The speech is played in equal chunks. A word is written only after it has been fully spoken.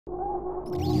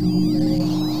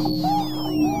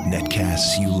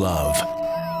Netcasts you love.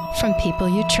 From people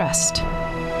you trust.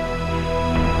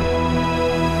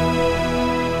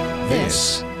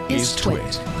 This is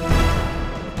Twit.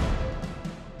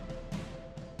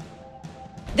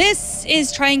 This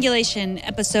is Triangulation,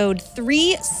 episode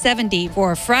 370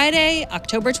 for Friday,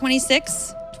 October 26,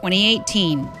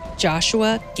 2018.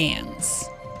 Joshua Gans.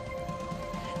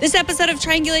 This episode of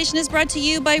Triangulation is brought to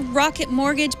you by Rocket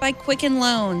Mortgage by Quicken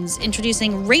Loans,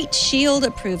 introducing Rate Shield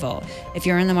approval. If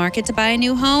you're in the market to buy a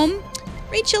new home,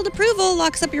 Rate Shield approval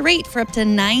locks up your rate for up to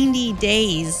 90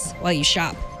 days while you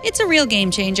shop. It's a real game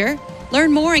changer.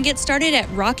 Learn more and get started at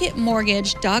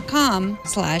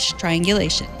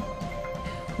rocketmortgage.com/triangulation.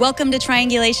 Welcome to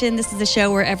Triangulation. This is a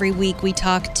show where every week we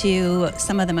talk to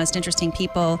some of the most interesting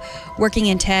people working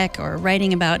in tech or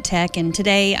writing about tech. And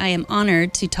today I am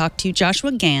honored to talk to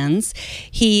Joshua Gans.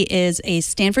 He is a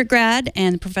Stanford grad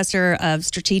and professor of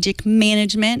strategic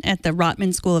management at the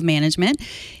Rotman School of Management.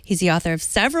 He's the author of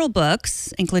several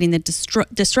books, including The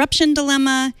Disruption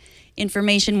Dilemma,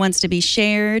 Information Wants to Be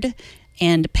Shared,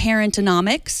 and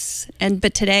Parentonomics.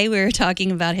 But today we're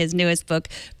talking about his newest book,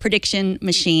 Prediction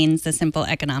Machines, The Simple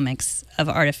Economics of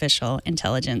Artificial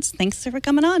Intelligence. Thanks for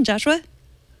coming on, Joshua.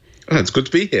 Oh, it's good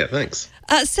to be here. Thanks.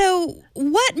 So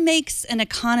what makes an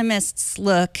economist's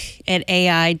look at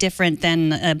AI different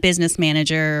than a business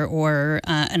manager or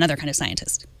another kind of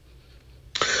scientist?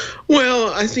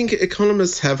 Well, I think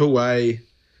economists have a way,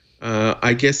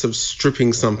 I guess, of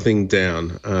stripping something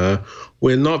down.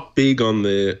 We're not big on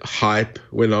the hype.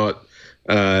 We're not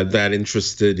that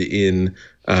interested in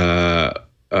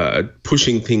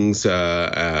pushing things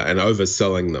and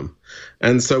overselling them.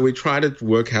 And so we try to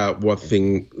work out what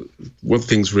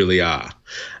things really are.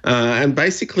 And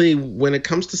basically, when it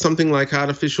comes to something like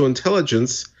artificial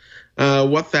intelligence,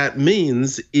 what that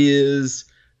means is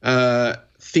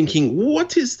thinking, what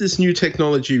does this new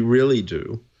technology really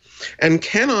do? And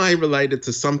can I relate it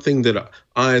to something that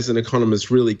I, as an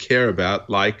economist, really care about,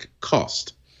 like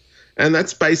cost? And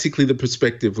that's basically the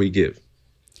perspective we give.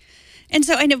 And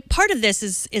so I know part of this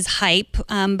is hype,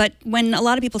 but when a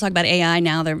lot of people talk about AI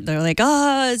now, they're like,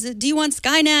 do you want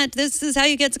Skynet? This is how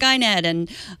you get Skynet. And,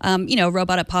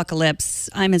 robot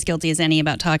apocalypse, I'm as guilty as any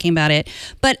about talking about it.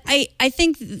 But I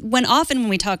think often when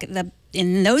we talk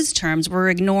in those terms, we're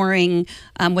ignoring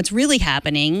what's really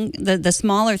happening, the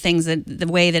smaller things, the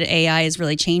way that AI is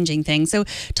really changing things. So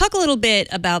talk a little bit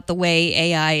about the way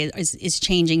AI is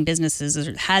changing businesses,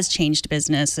 or has changed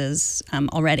businesses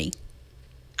already.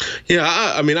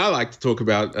 Yeah, I mean, I like to talk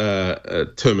about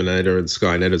Terminator and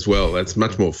Skynet as well. That's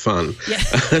much more fun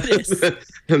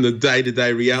than the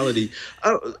day-to-day reality.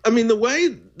 I mean, the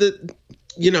way that,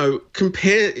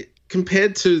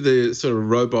 compared to the sort of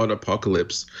robot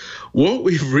apocalypse, what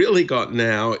we've really got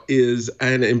now is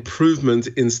an improvement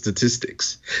in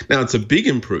statistics. Now, it's a big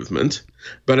improvement,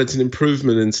 but it's an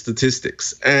improvement in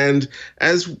statistics. And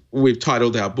as we've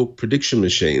titled our book, Prediction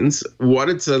Machines, what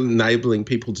it's enabling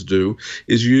people to do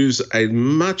is use a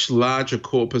much larger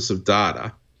corpus of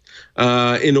data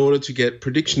in order to get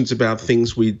predictions about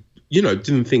things we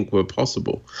didn't think were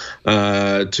possible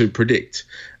to predict.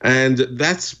 And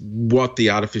that's what the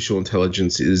artificial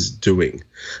intelligence is doing.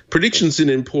 Prediction's an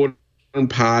important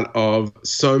part of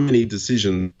so many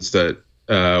decisions that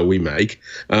we make.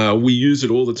 We use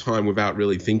it all the time without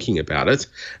really thinking about it.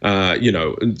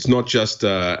 It's not just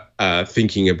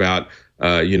thinking about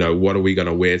what are we going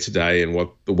to wear today and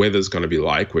what the weather's going to be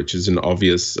like, which is an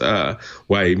obvious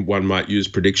way one might use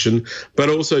prediction. But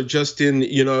also just in,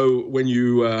 when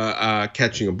you are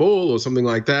catching a ball or something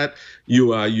like that,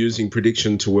 you are using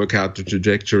prediction to work out the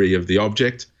trajectory of the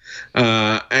object.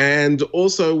 And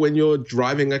also when you're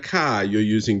driving a car, you're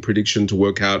using prediction to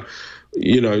work out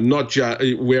not just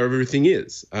where everything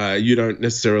is. You don't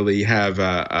necessarily have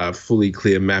a fully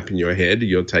clear map in your head.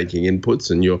 You're taking inputs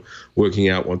and you're working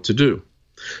out what to do.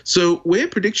 So where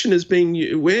prediction is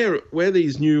being, where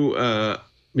these new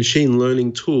machine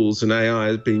learning tools and AI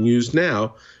is being used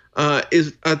now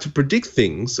is to predict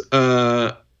things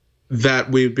that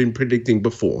we've been predicting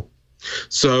before.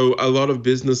 So a lot of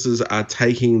businesses are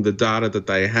taking the data that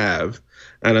they have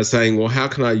and are saying, well, how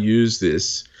can I use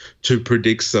this to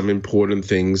predict some important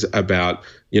things about,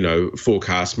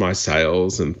 forecast my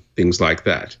sales and things like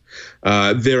that.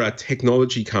 There are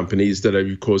technology companies that are,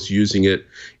 of course, using it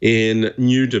in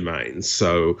new domains.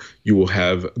 So you will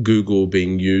have Google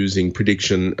using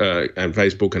prediction and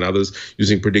Facebook and others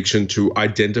using prediction to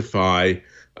identify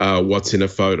what's in a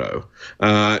photo.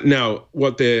 Now,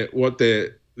 what they're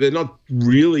not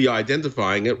really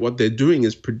identifying it. What they're doing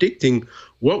is predicting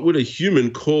what would a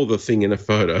human call the thing in a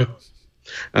photo.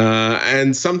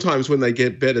 And sometimes when they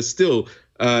get better still,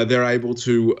 they're able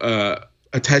to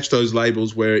attach those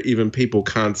labels where even people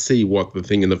can't see what the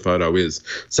thing in the photo is,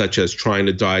 such as trying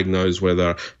to diagnose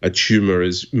whether a tumor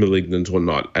is malignant or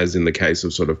not, as in the case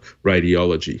of sort of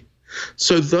radiology.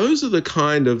 So those are the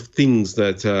kind of things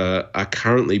that are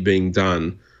currently being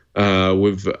done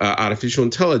with artificial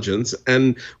intelligence,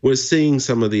 and we're seeing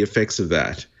some of the effects of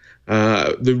that.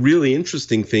 The really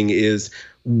interesting thing is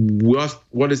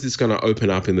what is this going to open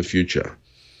up in the future?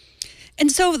 And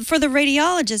so for the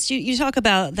radiologist, you talk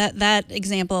about that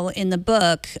example in the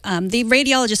book. The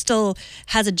radiologist still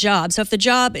has a job. So if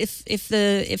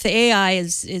the AI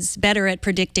is better at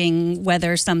predicting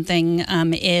whether something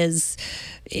is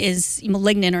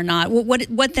malignant or not,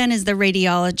 what then is the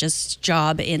radiologist's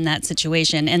job in that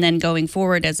situation? And then going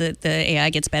forward, as the AI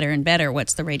gets better and better,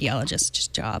 what's the radiologist's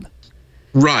job?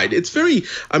 Right. It's very,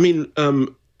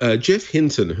 Jeff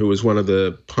Hinton, who was one of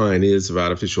the pioneers of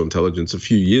artificial intelligence a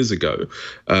few years ago,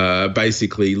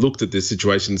 basically looked at this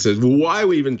situation and said, well, why are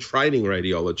we even training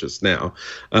radiologists now?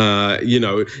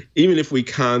 Even if we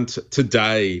can't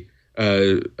today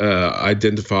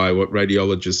identify what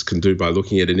radiologists can do by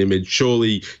looking at an image,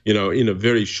 surely, in a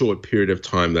very short period of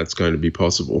time, that's going to be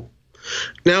possible.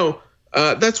 Now,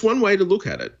 that's one way to look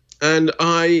at it. And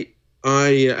I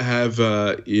have,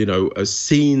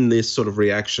 seen this sort of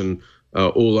reaction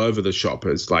all over the shop.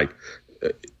 It's like,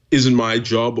 isn't my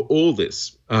job all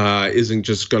this? Isn't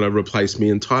just going to replace me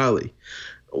entirely?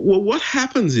 Well, what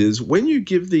happens is when you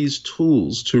give these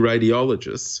tools to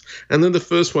radiologists, and they're the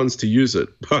first ones to use it,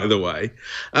 by the way,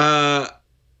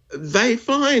 they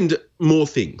find more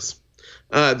things.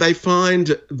 They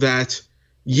find that,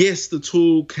 yes, the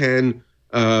tool can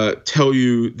tell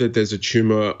you that there's a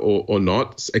tumor or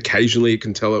not. Occasionally it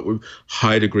can tell it with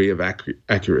high degree of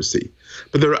accuracy.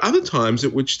 But there are other times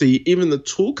at which even the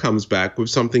tool comes back with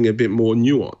something a bit more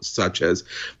nuanced, such as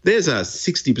there's a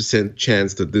 60%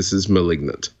 chance that this is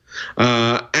malignant.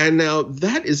 And now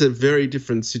that is a very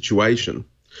different situation,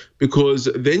 because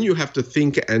then you have to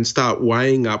think and start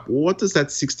weighing up, what does that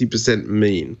 60%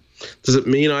 mean? Does it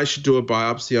mean I should do a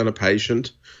biopsy on a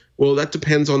patient? Well, that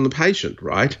depends on the patient,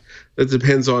 right? That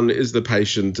depends on, is the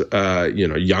patient,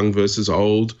 young versus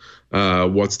old?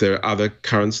 What's their other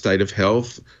current state of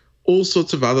health? All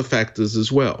sorts of other factors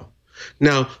as well.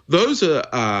 Now, those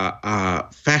are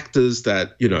factors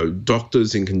that,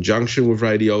 doctors in conjunction with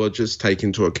radiologists take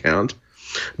into account.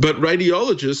 But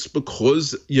radiologists,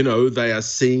 because, they are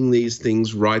seeing these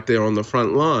things right there on the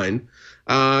front line,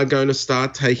 are going to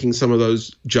start taking some of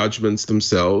those judgments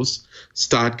themselves,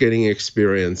 start getting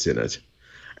experience in it.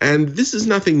 And this is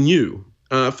nothing new.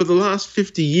 For the last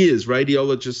 50 years,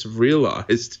 radiologists have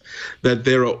realized that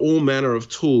there are all manner of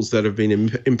tools that have been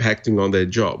impacting on their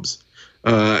jobs.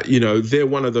 They're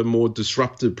one of the more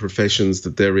disruptive professions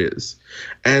that there is.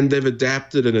 And they've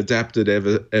adapted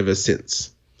ever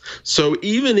since. So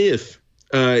even if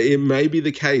it may be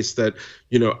the case that,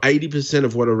 80%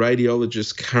 of what a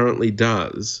radiologist currently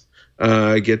does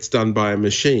gets done by a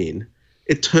machine,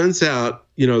 it turns out,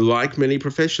 like many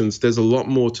professions, there's a lot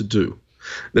more to do.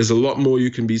 There's a lot more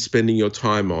you can be spending your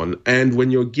time on. And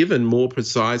when you're given more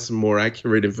precise and more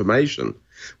accurate information,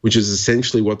 which is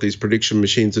essentially what these prediction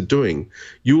machines are doing,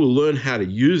 you will learn how to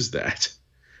use that.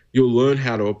 You'll learn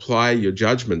how to apply your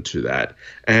judgment to that,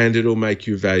 and it'll make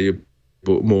you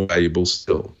more valuable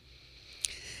still.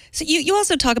 So you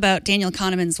also talk about Daniel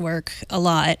Kahneman's work a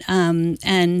lot,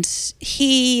 and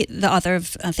he, the author of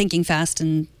Thinking Fast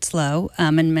and Slow,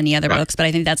 and many other books, but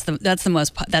I think that's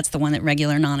the one that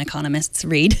regular non-economists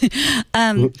read.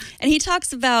 And he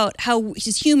talks about how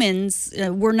as humans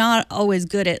we're not always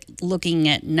good at looking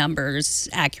at numbers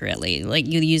accurately. Like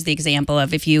you use the example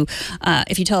of if you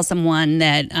tell someone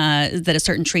that a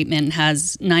certain treatment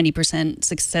has 90%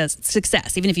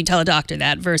 success, even if you tell a doctor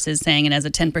that, versus saying it has a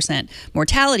 10%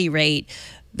 mortality rate,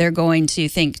 they're going to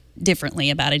think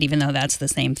differently about it, even though that's the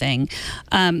same thing.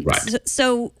 Is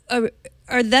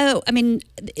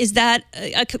that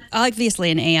obviously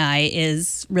an AI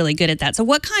is really good at that. So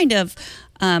what kind of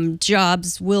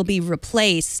jobs will be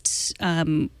replaced?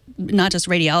 Not just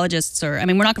radiologists, we're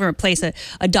not going to replace a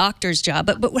doctor's job,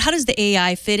 but how does the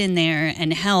AI fit in there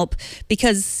and help?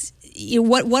 Because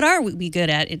what are we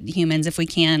good at humans if we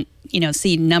can't,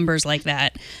 see numbers like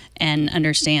that and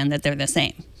understand that they're the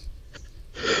same?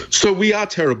 So we are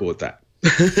terrible at that.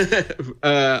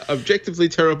 Objectively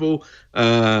terrible.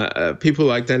 People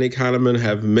like Danny Kahneman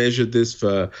have measured this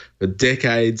for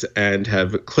decades and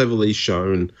have cleverly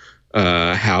shown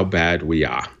how bad we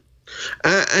are.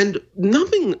 And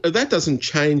nothing that doesn't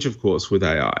change, of course, with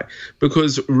AI,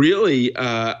 because really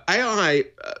AI,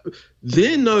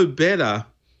 they're no better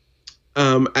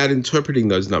at interpreting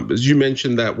those numbers. You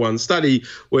mentioned that one study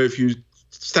where if you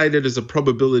state it as a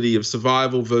probability of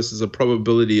survival versus a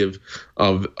probability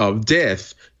of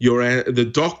death,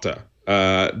 the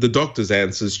doctor's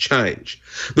answers change.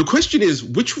 The question is,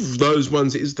 which of those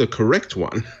ones is the correct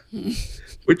one?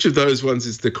 Which of those ones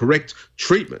is the correct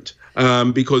treatment?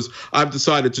 Because I've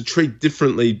decided to treat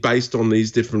differently based on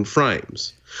these different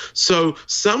frames. So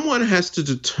someone has to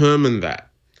determine that.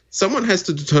 Someone has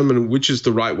to determine which is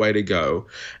the right way to go,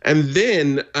 and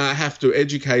then have to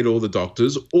educate all the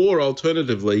doctors, or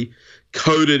alternatively,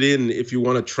 code it in if you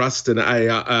want to trust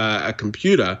a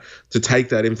computer to take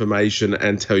that information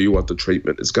and tell you what the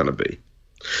treatment is going to be.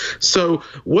 So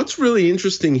what's really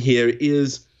interesting here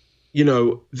is,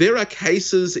 there are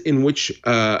cases in which,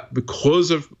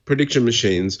 because of prediction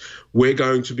machines, we're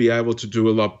going to be able to do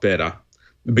a lot better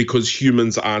because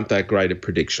humans aren't that great at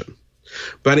prediction.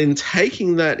 But in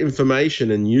taking that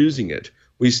information and using it,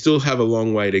 we still have a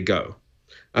long way to go.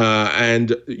 And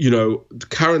the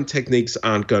current techniques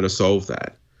aren't going to solve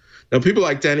that. Now, people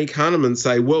like Danny Kahneman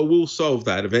say, well, we'll solve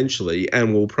that eventually,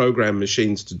 and we'll program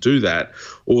machines to do that,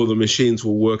 or the machines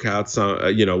will work out some,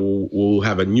 we'll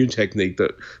have a new technique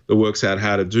that works out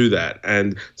how to do that.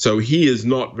 And so he is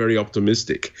not very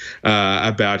optimistic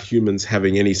about humans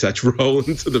having any such role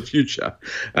into the future.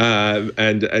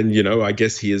 And I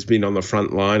guess he has been on the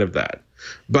front line of that.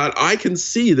 But I can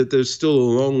see that there's still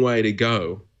a long way to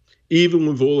go, even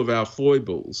with all of our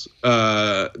foibles,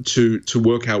 to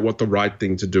work out what the right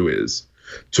thing to do is,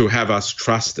 to have us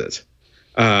trust it,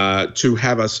 to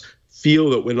have us feel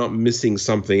that we're not missing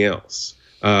something else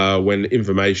when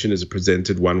information is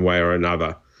presented one way or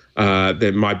another.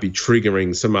 That might be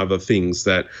triggering some other things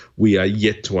that we are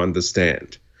yet to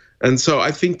understand. And so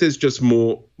I think there's just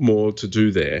more to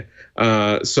do there.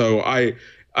 So on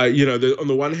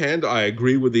the one hand, I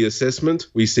agree with the assessment.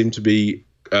 We seem to be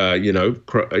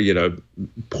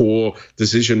poor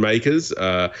decision makers,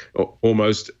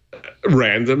 almost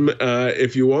random,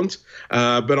 if you want.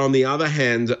 But on the other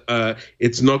hand,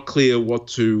 it's not clear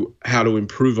how to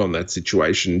improve on that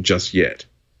situation just yet.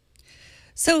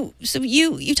 So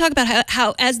you talk about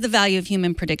how as the value of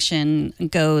human prediction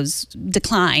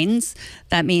declines,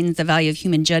 that means the value of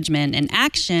human judgment and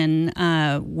action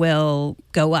will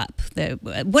go up.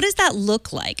 What does that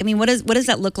look like? I mean, what does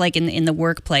that look like in the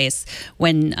workplace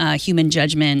when human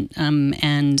judgment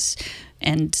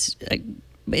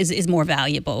is more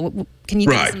valuable? Can you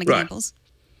give us some examples?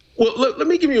 Well, let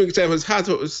me give you an example. It's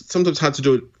sometimes hard to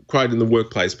do it quite in the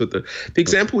workplace, but the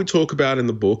example we talk about in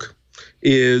the book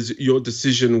is your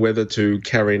decision whether to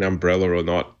carry an umbrella or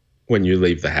not when you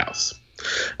leave the house.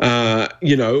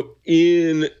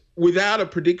 Without a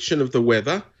prediction of the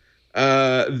weather,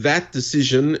 that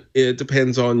decision, it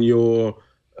depends on your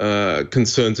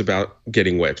concerns about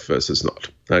getting wet versus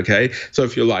not. Okay, so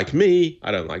if you're like me,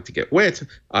 I don't like to get wet.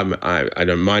 I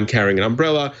don't mind carrying an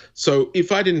umbrella. So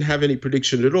if I didn't have any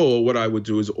prediction at all, what I would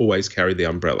do is always carry the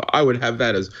umbrella. I would have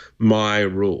that as my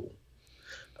rule.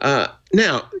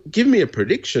 Now, give me a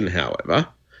prediction, however,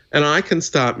 and I can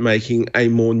start making a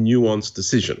more nuanced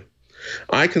decision.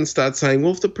 I can start saying,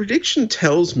 well, if the prediction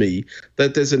tells me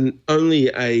that there's only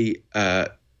a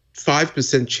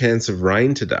 5% chance of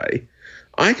rain today,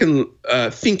 I can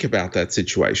think about that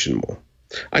situation more.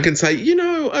 I can say,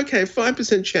 okay,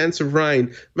 5% chance of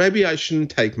rain, maybe I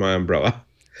shouldn't take my umbrella.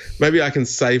 Maybe I can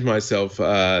save myself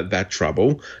that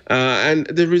trouble. And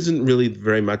there isn't really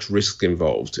very much risk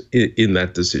involved in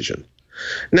that decision.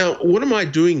 Now, what am I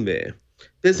doing there?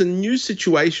 There's a new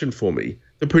situation for me.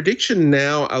 The prediction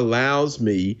now allows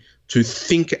me to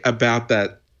think about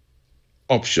that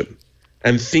option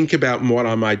and think about what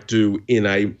I might do in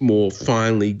a more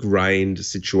finely grained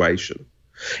situation.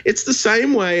 It's the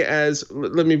same way as,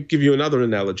 let me give you another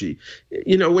analogy.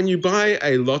 When you buy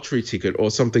a lottery ticket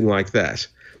or something like that,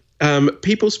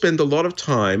 people spend a lot of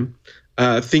time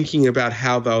thinking about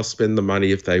how they'll spend the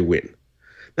money if they win.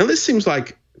 Now, this seems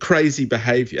like crazy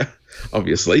behavior,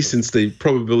 obviously, since the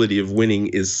probability of winning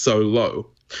is so low.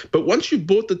 But once you've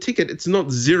bought the ticket, it's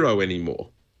not zero anymore.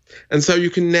 And so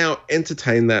you can now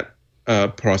entertain that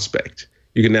prospect.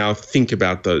 You can now think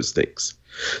about those things.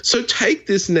 So take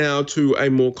this now to a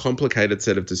more complicated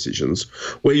set of decisions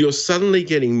where you're suddenly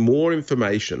getting more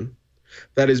information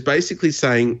that is basically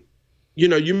saying,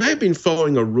 you may have been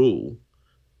following a rule.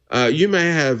 You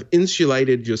may have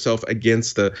insulated yourself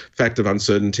against the fact of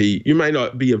uncertainty. You may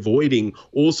not be avoiding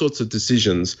all sorts of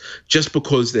decisions just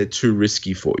because they're too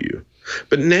risky for you.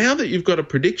 But now that you've got a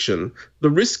prediction, the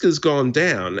risk has gone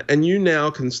down, and you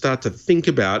now can start to think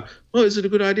about, well, is it a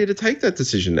good idea to take that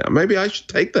decision now? Maybe I should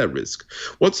take that risk.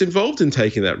 What's involved in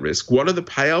taking that risk? What are the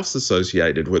payoffs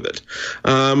associated with it?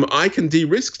 I can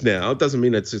de-risk now. It doesn't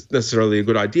mean it's necessarily a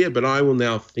good idea, but I will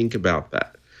now think about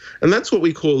that. And that's what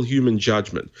we call human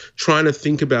judgment, trying to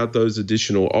think about those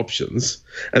additional options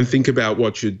and think about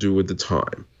what you'd do with the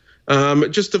time.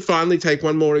 Just to finally take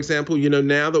one more example,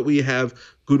 now that we have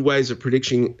good ways of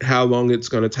predicting how long it's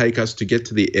going to take us to get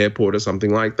to the airport or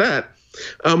something like that,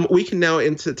 we can now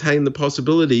entertain the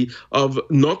possibility of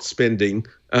not spending,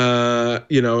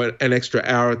 an extra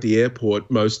hour at the airport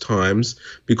most times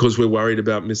because we're worried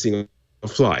about missing a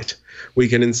flight. We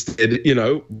can instead,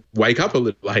 wake up a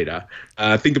little later,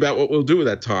 think about what we'll do with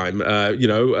that time, and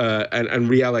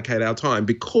reallocate our time,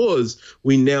 because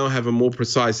we now have a more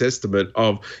precise estimate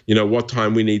of, what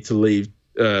time we need to leave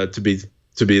to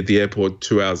be at the airport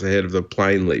 2 hours ahead of the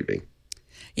plane leaving.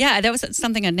 Yeah, that was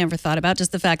something I'd never thought about,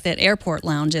 just the fact that airport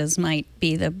lounges might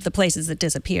be the places that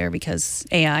disappear because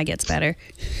AI gets better.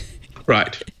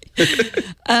 Right.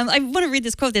 I want to read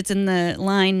this quote that's in the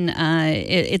line.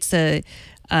 It's a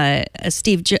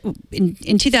Steve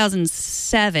in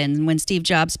 2007, when Steve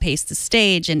Jobs paced the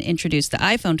stage and introduced the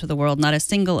iPhone to the world, not a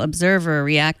single observer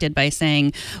reacted by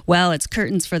saying, "Well, it's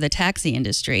curtains for the taxi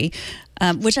industry,"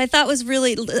 which I thought was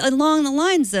really along the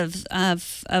lines of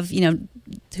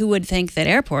who would think that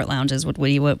airport lounges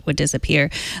would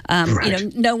disappear.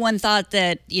 Right. No one thought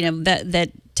that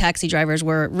that taxi drivers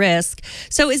were at risk.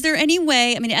 So is there any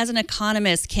way, as an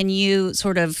economist, can you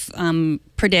sort of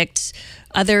predict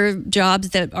other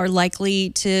jobs that are likely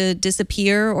to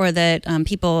disappear, or that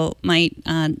people might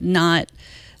not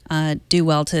do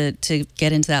well to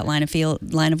get into that line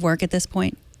of work at this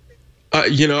point?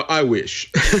 I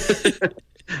wish.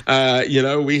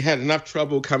 We had enough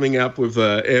trouble coming up with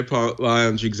the airport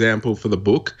lounge example for the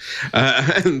book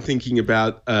and thinking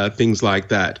about things like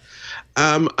that.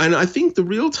 And I think the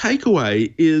real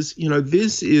takeaway is,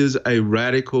 this is a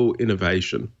radical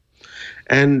innovation.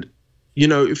 And,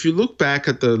 if you look back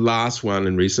at the last one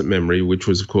in recent memory, which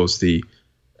was, of course, the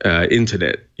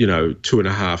internet,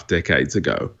 2.5 decades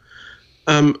ago,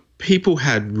 people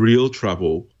had real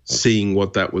trouble seeing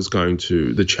what that was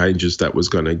the changes that was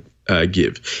going to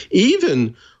give.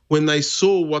 Even when they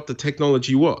saw what the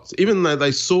technology was, even though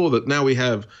they saw that now we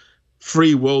have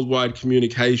free worldwide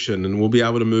communication and we'll be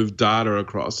able to move data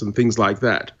across and things like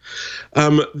that,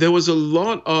 there was a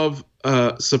lot of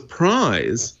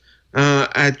surprise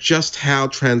at just how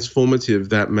transformative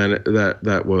that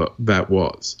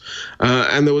was,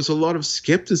 and there was a lot of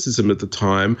skepticism at the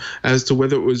time as to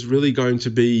whether it was really going to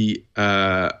be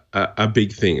a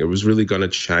big thing. It was really going to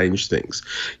change things.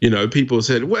 People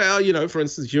said, well, for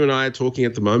instance, you and I are talking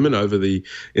at the moment over the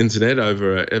internet,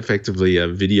 over effectively a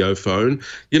video phone.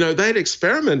 They'd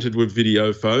experimented with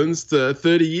video phones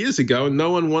 30 years ago, and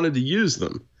no one wanted to use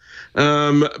them.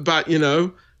 But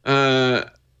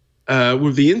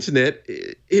with the internet,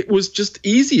 it was just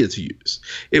easier to use.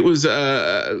 It was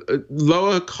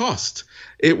lower cost.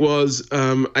 It was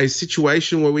a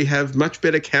situation where we have much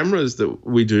better cameras that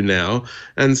we do now.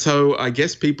 And so I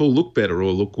guess people look better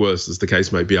or look worse, as the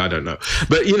case may be. I don't know.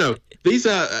 But, these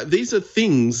are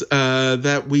things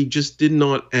that we just did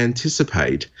not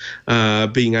anticipate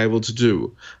being able to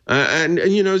do. And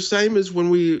same as when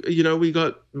we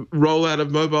got rollout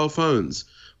of mobile phones.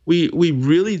 We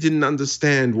really didn't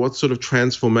understand what sort of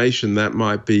transformation that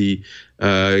might be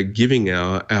giving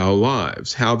our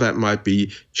lives, how that might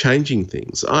be changing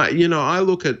things. I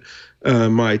look at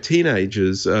my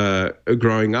teenagers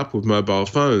growing up with mobile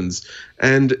phones,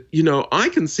 and I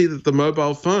can see that the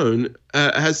mobile phone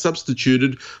has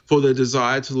substituted for their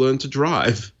desire to learn to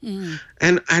drive,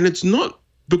 and it's not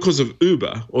because of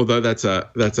Uber, although that's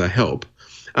a help.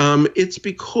 It's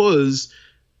because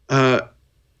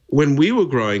when we were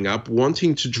growing up,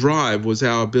 wanting to drive was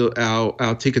our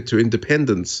ticket to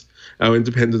independence, our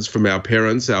independence from our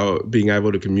parents, our being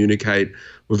able to communicate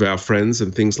with our friends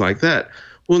and things like that.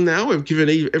 Well, now we've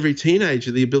given every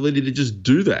teenager the ability to just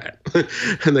do that,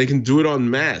 and they can do it en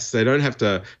masse. They don't have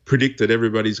to predict that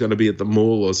everybody's going to be at the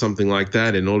mall or something like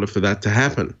that in order for that to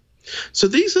happen. So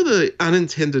these are the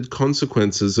unintended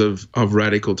consequences of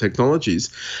radical technologies.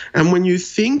 And when you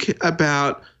think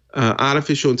about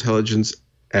artificial intelligence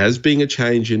as being a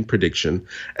change in prediction,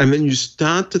 and then you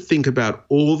start to think about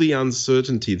all the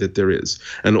uncertainty that there is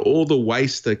and all the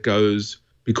waste that goes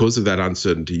because of that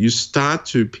uncertainty, you start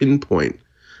to pinpoint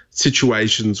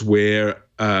situations where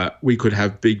we could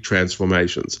have big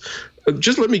transformations.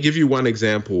 Just let me give you one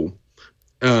example,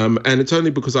 and it's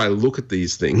only because I look at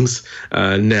these things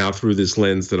now through this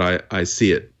lens that I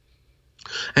see it.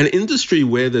 An industry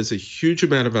where there's a huge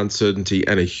amount of uncertainty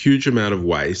and a huge amount of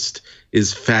waste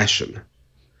is fashion.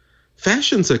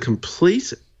 Fashion's a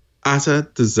complete, utter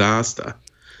disaster.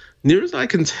 Near as I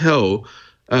can tell,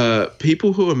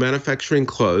 people who are manufacturing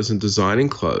clothes and designing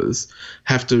clothes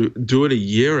have to do it a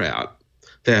year out.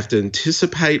 They have to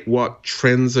anticipate what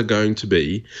trends are going to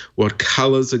be, what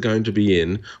colors are going to be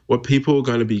in, what people are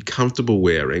going to be comfortable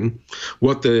wearing,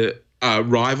 what the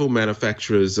rival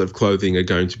manufacturers of clothing are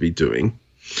going to be doing.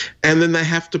 And then they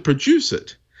have to produce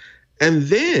it. And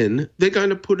then they're going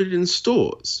to put it in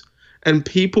stores. And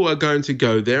people are going to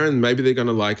go there and maybe they're going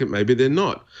to like it, maybe they're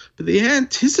not. But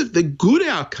the good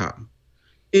outcome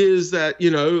is that,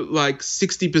 like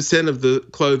 60% of the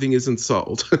clothing isn't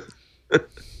sold.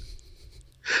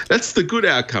 That's the good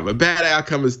outcome. A bad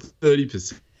outcome is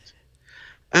 30%.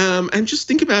 And just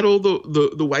think about all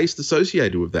the waste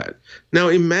associated with that. Now,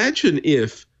 imagine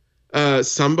if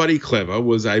somebody clever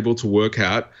was able to work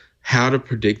out how to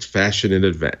predict fashion in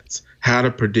advance, how to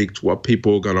predict what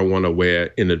people are going to want to wear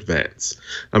in advance.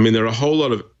 I mean, there are a whole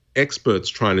lot of experts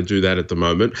trying to do that at the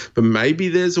moment, but maybe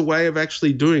there's a way of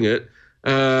actually doing it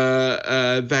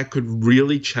that could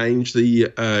really change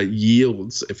the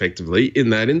yields effectively in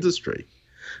that industry.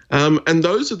 And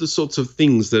those are the sorts of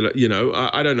things that,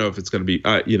 I don't know if it's going to be,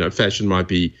 fashion might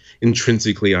be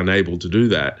intrinsically unable to do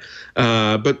that.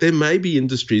 But there may be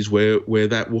industries where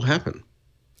that will happen.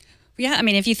 Yeah, I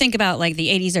mean, if you think about like the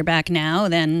 80s are back now,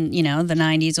 then, the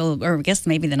 90s or I guess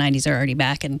maybe the 90s are already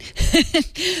back. And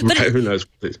but who knows,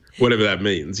 whatever that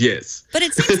means, yes. But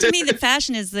it seems to me that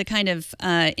fashion is the kind of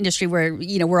industry where,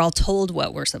 we're all told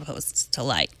what we're supposed to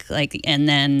like, and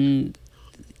then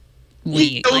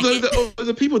we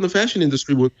the people in the fashion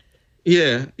industry would,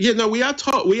 we are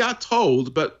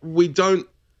told, but we don't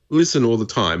listen all the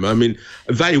time. I mean,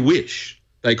 they wish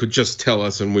they could just tell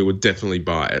us and we would definitely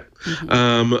buy it.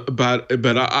 Mm-hmm. But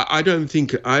I don't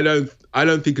think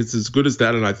it's as good as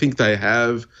that, and I think they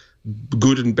have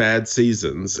good and bad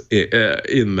seasons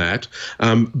in that.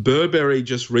 Burberry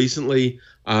just recently,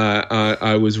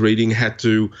 I was reading, had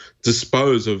to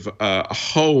dispose of a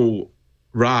whole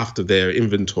raft of their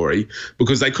inventory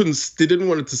because they didn't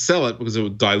want it to sell it because it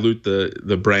would dilute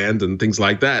the brand and things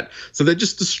like that. So they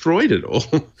just destroyed it all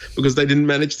because they didn't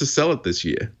manage to sell it this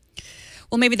year.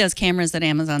 Well, maybe those cameras that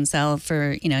Amazon sell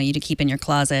for, you to keep in your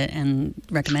closet and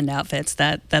recommend outfits,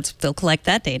 they'll collect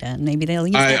that data and maybe they'll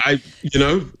use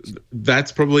it.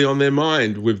 That's probably on their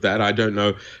mind with that. I don't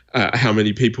know how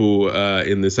many people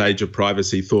in this age of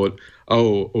privacy thought,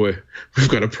 we've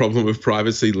got a problem with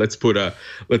privacy. Let's put a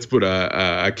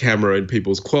camera in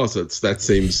people's closets. That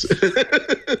seems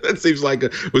like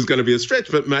it was going to be a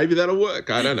stretch, but maybe that'll work.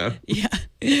 I don't know. Yeah.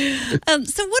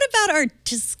 So what about our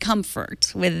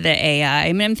discomfort with the AI?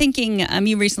 I mean, I'm thinking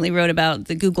you recently wrote about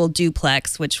the Google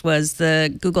Duplex, which was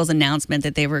Google's announcement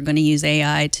that they were going to use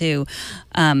AI to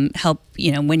help,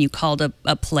 when you called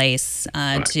a place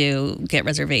right, to get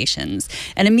reservations.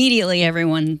 And immediately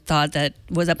everyone thought that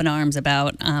was up in arms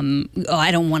about,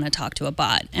 I don't want to talk to a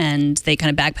bot. And they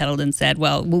kind of backpedaled and said,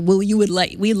 well, we'd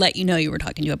let you know you were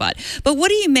talking to a bot. But what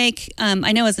do you make,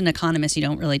 I know as an economist you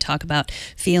don't really talk about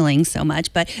feelings so much,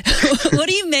 but what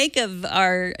do you make of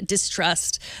our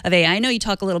distrust of AI? I know you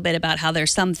talk a little bit about how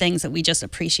there's some things that we just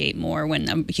appreciate more when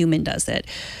a human does it.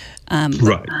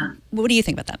 Right. What do you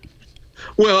think about that?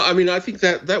 Well, I mean, I think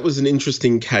that was an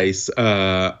interesting case.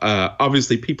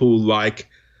 Obviously, people like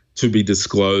to be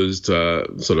disclosed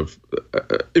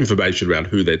information about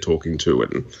who they're talking to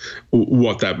and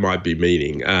what that might be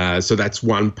meaning. So that's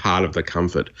one part of the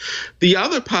comfort. The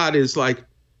other part is like,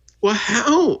 well,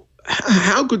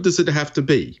 how good does it have to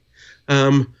be?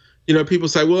 People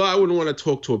say, well, I wouldn't want to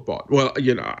talk to a bot. Well,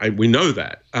 we know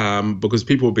that because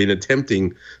people have been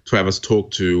attempting to have us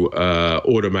talk to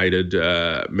automated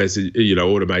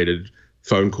automated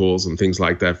phone calls and things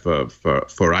like that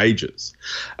for ages.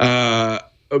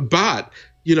 But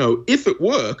if it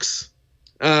works,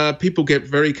 people get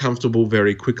very comfortable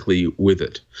very quickly with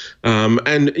it. And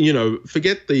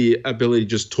forget the ability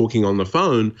just talking on the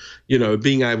phone,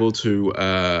 being able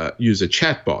to use a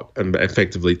chat bot and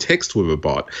effectively text with a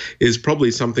bot is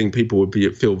probably something people would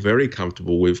feel very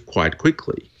comfortable with quite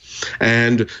quickly.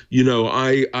 And,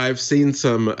 I've seen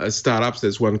some startups,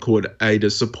 there's one called Ada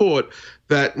Support,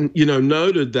 that,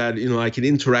 noted that, in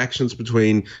interactions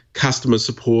between customer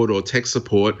support or tech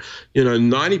support,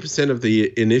 90% of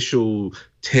the initial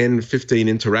 10, 15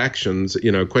 interactions,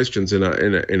 questions in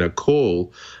a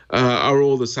call are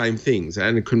all the same things,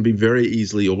 and it can be very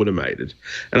easily automated.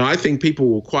 And I think people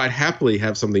will quite happily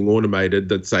have something automated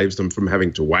that saves them from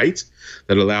having to wait,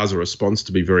 that allows a response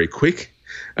to be very quick,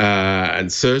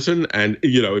 and certain. And,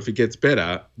 if it gets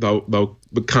better, they'll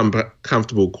become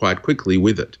comfortable quite quickly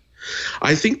with it.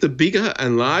 I think the bigger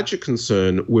and larger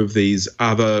concern with these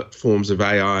other forms of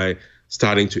AI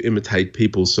starting to imitate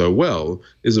people so well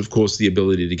is, of course, the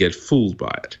ability to get fooled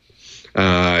by it.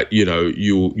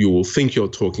 You will think you're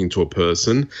talking to a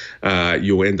person,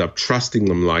 you'll end up trusting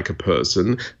them like a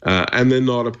person, and they're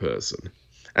not a person.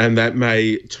 And that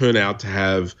may turn out to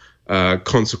have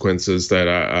consequences that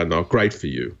are not great for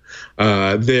you.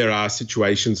 There are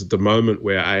situations at the moment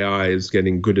where AI is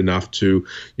getting good enough to,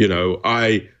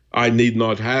 I need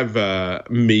not have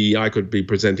me. I could be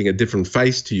presenting a different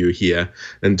face to you here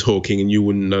and talking, and you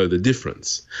wouldn't know the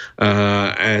difference.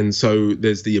 And so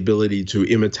there's the ability to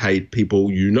imitate people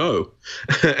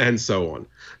and so on.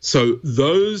 So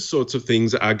those sorts of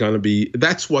things are going to be,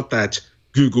 that's what that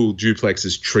Google duplex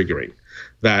is triggering.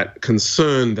 That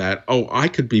concern that, I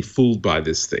could be fooled by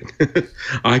this thing.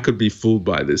 I could be fooled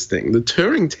by this thing. The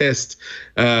Turing test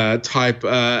type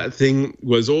thing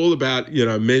was all about,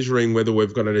 measuring whether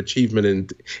we've got an achievement in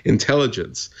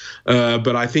intelligence.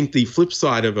 But I think the flip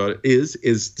side of it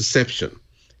is deception,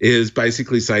 is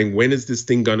basically saying, when is this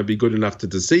thing going to be good enough to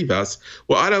deceive us?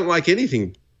 Well, I don't like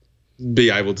anything be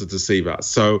able to deceive us.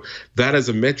 So that as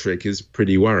a metric is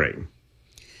pretty worrying.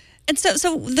 And so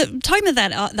talking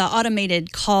about that, the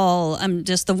automated call,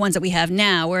 just the ones that we have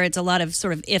now, where it's a lot of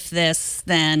sort of if this,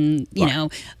 then,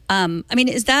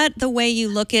 is that the way you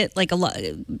look at,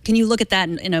 can you look at that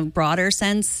in a broader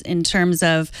sense in terms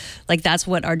of, that's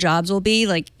what our jobs will be?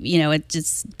 It's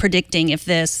just predicting if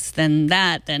this, then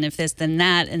that, then if this, then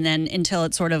that, and then until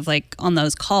it's sort of on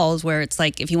those calls where it's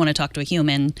if you want to talk to a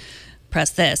human,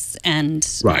 press this. And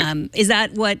is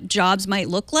that what jobs might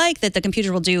look like? That the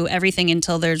computer will do everything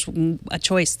until there's a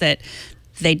choice that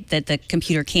the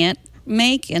computer can't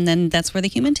make, and then that's where the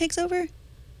human takes over?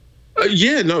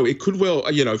 It could well,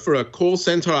 for a call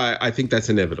center, I think that's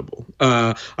inevitable.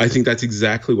 I think that's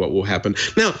exactly what will happen.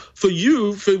 Now, for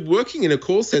working in a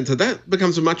call center, that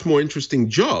becomes a much more interesting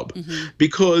job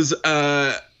because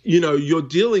you're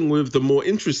dealing with the more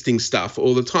interesting stuff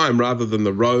all the time rather than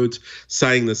the rote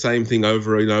saying the same thing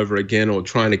over and over again or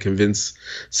trying to convince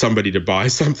somebody to buy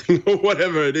something or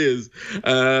whatever it is.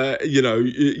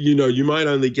 You might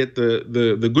only get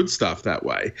the good stuff that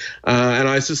way. And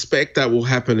I suspect that will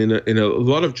happen in a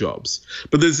lot of jobs.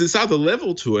 But there's this other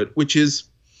level to it, which is,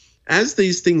 as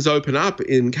these things open up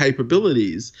in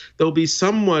capabilities, there'll be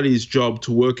somebody's job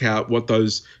to work out what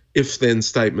those if-then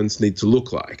statements need to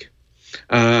look like.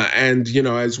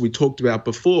 As we talked about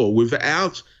before,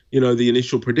 without, the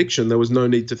initial prediction, there was no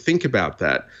need to think about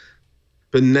that.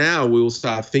 But now we'll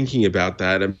start thinking about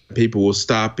that, and people will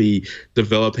start be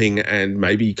developing and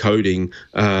maybe coding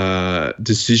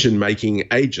decision-making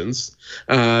agents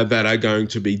that are going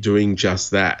to be doing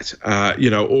just that.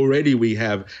 Already we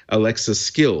have Alexa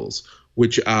skills,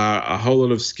 which are a whole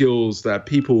lot of skills that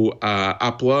people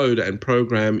upload and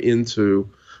program into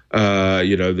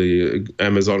the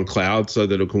Amazon cloud so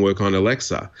that it can work on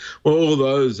Alexa. Well, all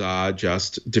those are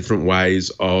just different ways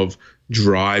of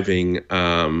driving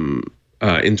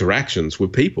interactions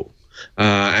with people.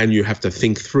 And you have to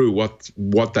think through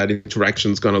what that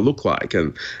interaction is going to look like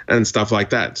and stuff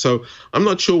like that. So I'm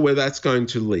not sure where that's going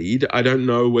to lead. I don't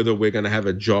know whether we're going to have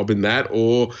a job in that,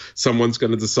 or someone's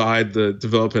going to decide to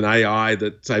develop an AI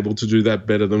that's able to do that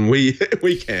better than we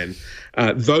can.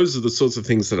 Those are the sorts of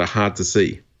things that are hard to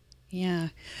see. Yeah.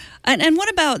 And what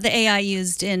about the AI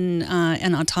used in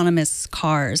autonomous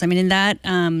cars? In that,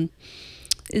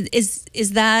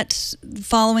 is that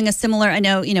following a similar, I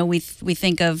know, we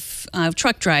think of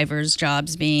truck drivers'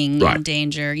 jobs being in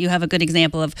danger. You have a good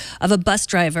example of a bus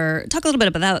driver. Talk a little bit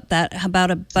about that, about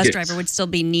a bus driver would still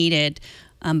be needed,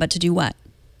 but to do what?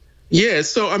 Yeah,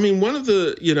 so, one of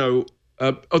the,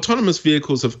 autonomous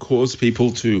vehicles have caused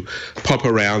people to pop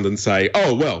around and say,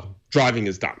 oh, well, driving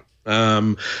is done.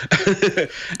 And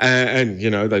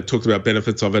they talked about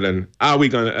benefits of it, and are we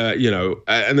going to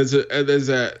and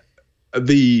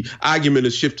the argument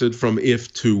has shifted from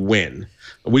if to when.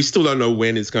 We still don't know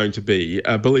when it's going to be.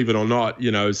 Believe it or not,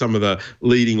 some of the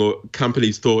leading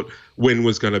companies thought when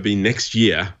was going to be next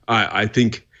year. I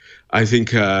think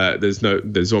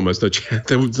there's almost no chance.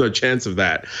 There was no chance of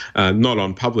that, not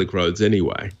on public roads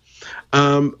anyway.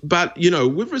 But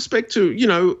with respect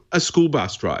to a school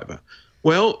bus driver.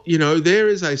 Well, there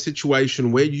is a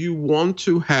situation where you want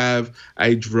to have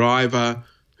a driver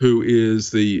who is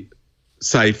the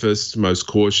safest, most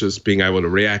cautious, being able to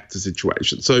react to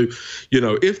situations. So,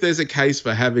 if there's a case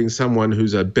for having someone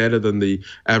who's better than the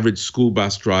average school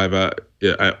bus driver,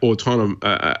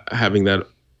 having that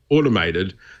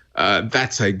automated,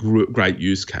 that's a great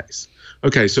use case.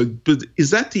 Okay, so but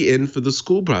is that the end for the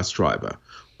school bus driver?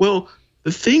 Well,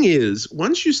 the thing is,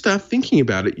 once you start thinking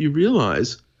about it, you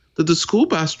realize that the school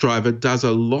bus driver does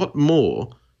a lot more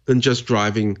than just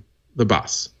driving the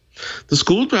bus. The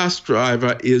school bus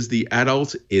driver is the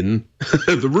adult in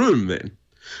the room then.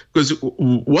 Because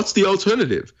what's the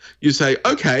alternative? You say,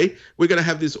 okay, we're going to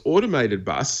have this automated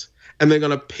bus and they're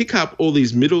going to pick up all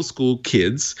these middle school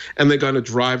kids and they're going to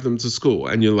drive them to school.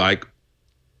 And you're like,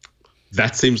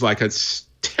 that seems like a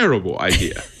terrible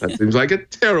idea. That seems like a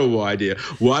terrible idea.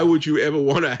 Why would you ever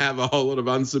want to have a whole lot of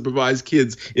unsupervised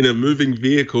kids in a moving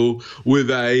vehicle with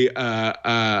a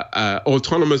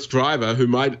autonomous driver who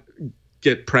might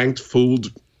get pranked, fooled,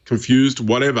 confused,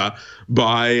 whatever,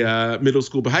 by middle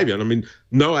school behavior? And I mean,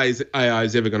 no AI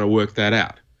is ever going to work that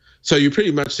out. So you're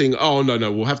pretty much saying, oh, no,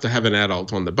 we'll have to have an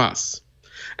adult on the bus.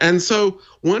 And so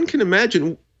one can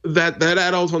imagine that that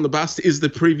adult on the bus is the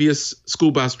previous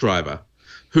school bus driver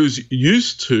who's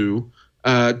used to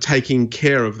taking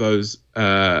care of those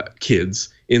kids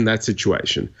in that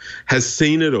situation, has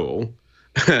seen it all,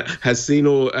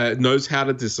 knows how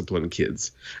to discipline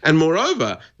kids. And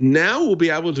moreover, now we'll be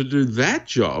able to do that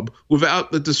job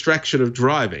without the distraction of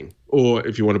driving. Or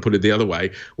if you want to put it the other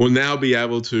way, we'll now be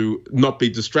able to not be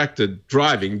distracted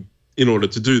driving in order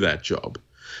to do that job.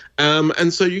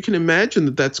 And so you can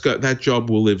imagine that job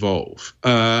will evolve,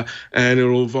 and it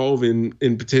will evolve in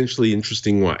potentially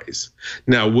interesting ways.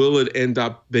 Now, will it end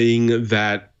up being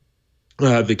that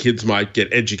the kids might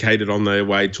get educated on their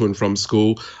way to and from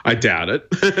school? I doubt it.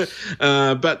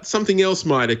 But something else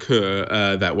might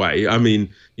occur that way. I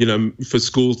mean, for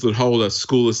schools that hold a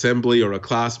school assembly or a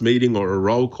class meeting or a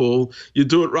roll call, you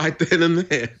do it right then and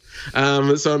there.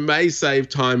 So it may save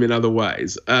time in other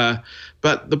ways.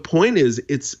 But the point is,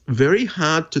 it's very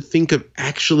hard to think of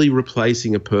actually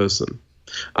replacing a person.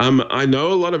 I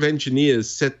know a lot of engineers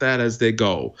set that as their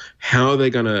goal. How are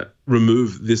they going to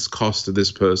remove this cost to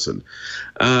this person?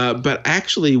 But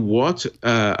actually what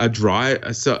a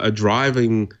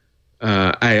driving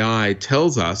AI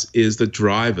tells us is that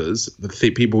drivers,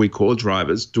 people we call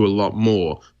drivers, do a lot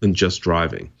more than just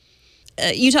driving.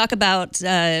 You talk about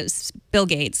Bill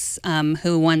Gates,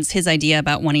 who wants his idea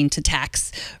about wanting to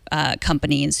tax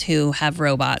companies who have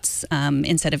robots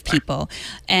instead of people.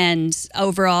 And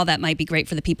overall, that might be great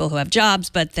for the people who have jobs,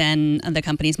 but then the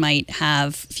companies might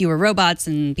have fewer robots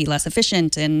and be less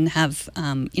efficient and have,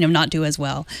 not do as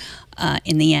well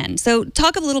in the end. So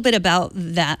talk a little bit about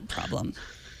that problem.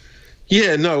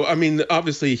 Yeah, no, I mean,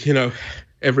 obviously,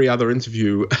 every other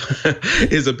interview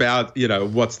is about,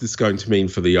 what's this going to mean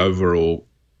for the overall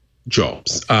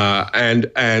jobs?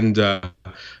 In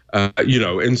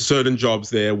certain jobs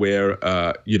there where,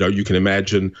 you can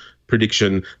imagine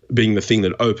prediction being the thing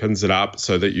that opens it up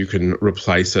so that you can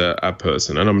replace a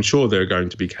person. And I'm sure there are going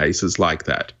to be cases like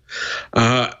that.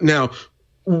 Now,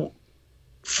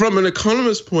 from an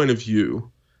economist's point of view,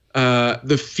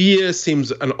 the fear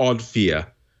seems an odd fear,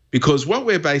 because what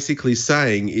we're basically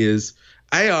saying is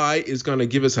AI is going to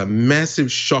give us a massive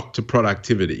shock to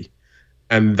productivity,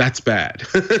 and that's bad.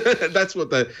 That's what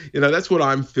that's what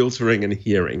I'm filtering and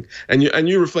hearing, and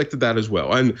you reflected that as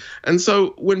well. And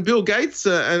so when Bill Gates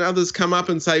and others come up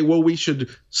and say, well, we should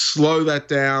slow that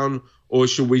down, or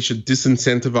we should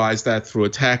disincentivize that through a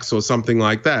tax or something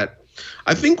like that,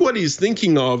 I think what he's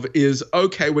thinking of is,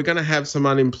 okay, we're going to have some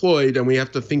unemployed, and we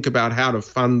have to think about how to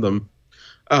fund them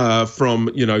from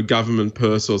government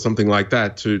purse or something like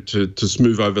that to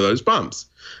smooth over those bumps.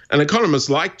 And economists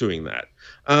like doing that,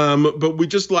 but we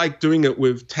just like doing it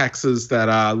with taxes that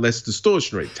are less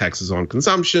distortionary, taxes on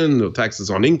consumption or taxes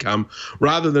on income,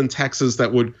 rather than taxes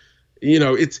that would,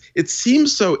 it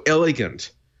seems so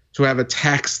elegant to have a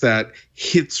tax that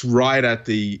hits right at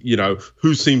the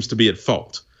who seems to be at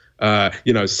fault.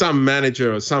 Some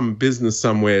manager or some business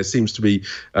somewhere seems to be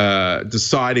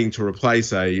deciding to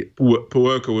replace a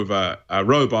worker with a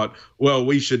robot. Well,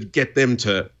 we should get them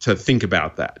to think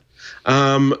about that.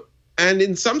 And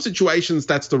in some situations,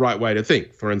 that's the right way to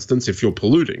think. For instance, if you're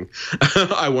polluting,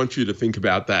 I want you to think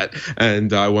about that,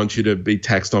 and I want you to be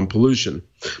taxed on pollution.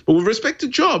 But with respect to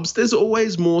jobs, there's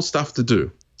always more stuff to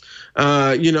do.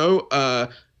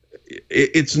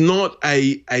 It's not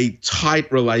a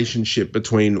tight relationship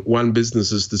between one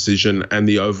business's decision and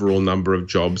the overall number of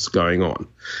jobs going on.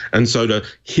 And so to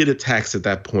hit a tax at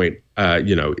that point,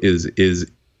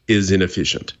 is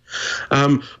inefficient.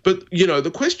 But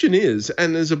the question is,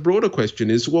 and there's a broader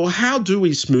question is, well, how do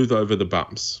we smooth over the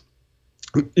bumps?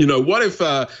 What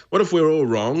if we're all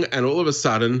wrong, and all of a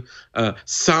sudden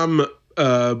some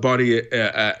body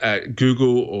at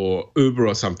Google or Uber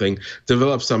or something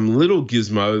develops some little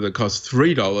gizmo that costs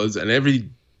 $3, and every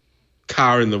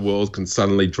car in the world can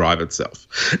suddenly drive itself.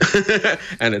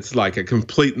 And it's like a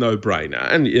complete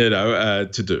no-brainer and,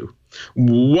 to do.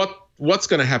 What's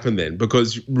going to happen then?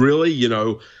 Because really,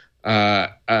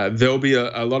 there'll be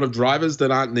a lot of drivers that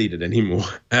aren't needed anymore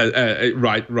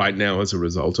right now as a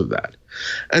result of that.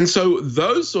 And so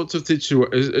those sorts of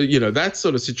that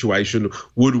sort of situation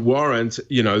would warrant,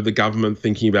 the government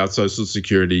thinking about Social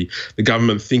Security, the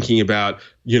government thinking about,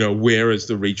 where is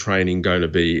the retraining going to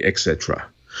be, etc.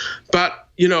 But,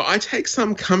 I take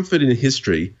some comfort in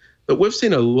history that we've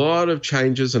seen a lot of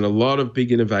changes and a lot of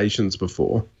big innovations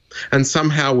before, and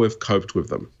somehow we've coped with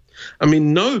them. I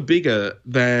mean, no bigger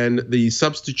than the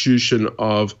substitution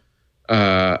of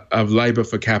labor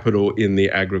for capital in the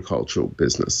agricultural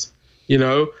business.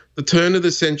 The turn of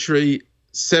the century,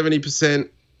 70%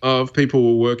 of people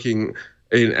were working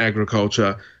in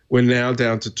agriculture. We're now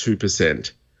down to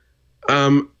 2%.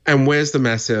 And where's the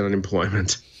mass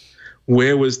unemployment?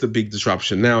 Where was the big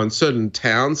disruption? Now, in certain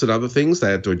towns and other things,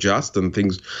 they had to adjust and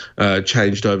things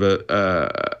changed over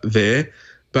there.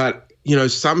 But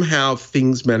somehow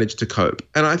things managed to cope.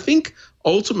 And I think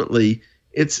ultimately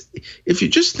if you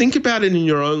just think about it in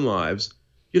your own lives,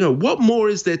 what more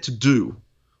is there to do?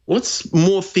 What's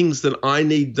more things that I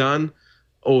need done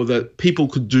or that people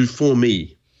could do for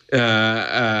me?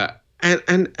 And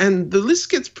the list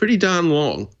gets pretty darn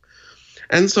long.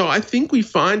 And so I think we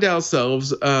find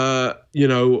ourselves,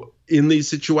 in these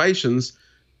situations,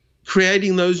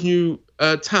 creating those new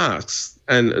tasks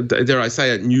and, dare I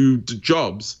say it, new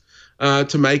jobs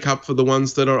to make up for the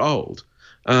ones that are old.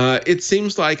 It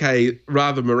seems like a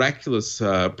rather miraculous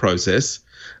process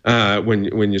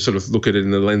when you sort of look at it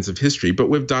in the lens of history, but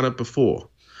we've done it before.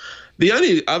 The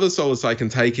only other solace I can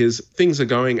take is things are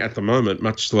going at the moment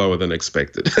much slower than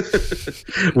expected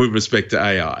with respect to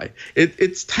AI.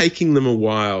 It's taking them a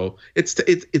while.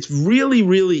 It's really,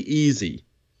 really easy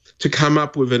to come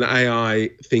up with an AI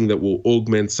thing that will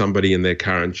augment somebody in their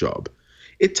current job.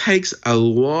 It takes a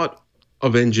lot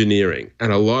of engineering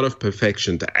and a lot of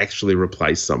perfection to actually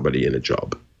replace somebody in a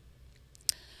job.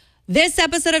 This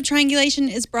episode of Triangulation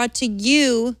is brought to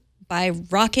you by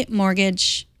Rocket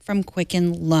Mortgage from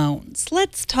Quicken Loans.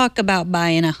 Let's talk about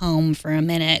buying a home for a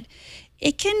minute.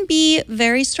 It can be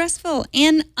very stressful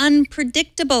and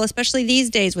unpredictable, especially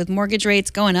these days with mortgage rates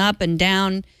going up and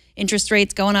down, interest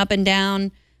rates going up and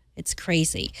down. It's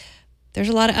crazy. There's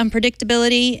a lot of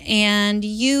unpredictability, and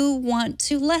you want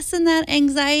to lessen that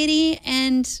anxiety,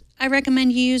 and I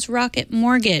recommend you use Rocket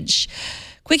Mortgage.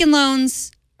 Quicken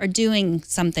Loans are doing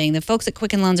something. The folks at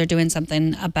Quicken Loans are doing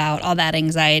something about all that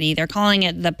anxiety. They're calling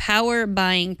it the power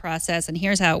buying process, and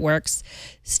here's how it works.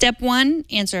 Step 1,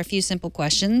 answer a few simple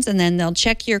questions, and then they'll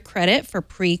check your credit for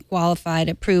pre-qualified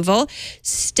approval.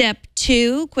 Step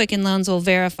 2, Quicken Loans will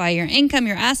verify your income,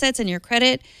 your assets, and your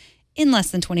credit in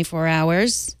less than 24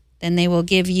 hours. Then they will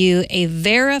give you a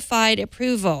verified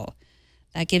approval.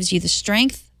 That gives you the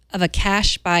strength of a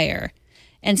cash buyer.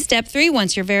 And step 3,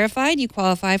 once you're verified, you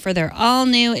qualify for their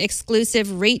all-new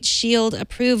exclusive Rate Shield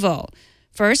approval.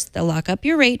 First, they'll lock up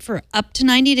your rate for up to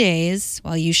 90 days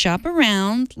while you shop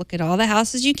around. Look at all the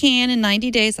houses you can in 90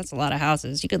 days. That's a lot of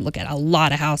houses. You could look at a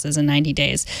lot of houses in 90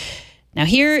 days. Now,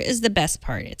 here is the best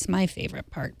part. It's my favorite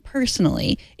part,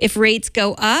 personally. If rates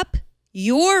go up,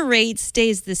 your rate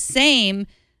stays the same.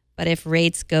 But if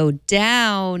rates go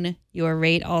down, your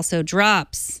rate also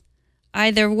drops.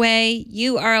 Either way,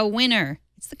 you are a winner.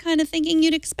 It's the kind of thinking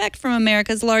you'd expect from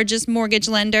America's largest mortgage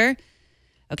lender.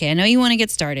 Okay, I know you want to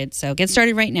get started, so get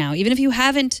started right now. Even if you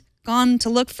haven't gone to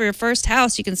look for your first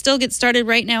house, you can still get started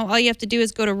right now. All you have to do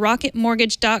is go to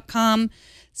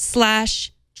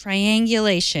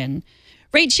rocketmortgage.com/triangulation.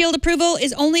 Rate Shield approval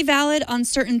is only valid on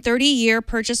certain 30-year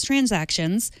purchase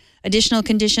transactions. Additional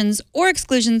conditions or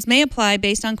exclusions may apply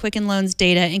based on Quicken Loans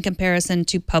data in comparison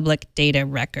to public data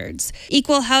records.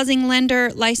 Equal housing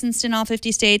lender, licensed in all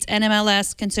 50 states,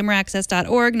 NMLS,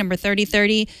 consumeraccess.org, number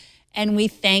 3030. And we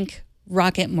thank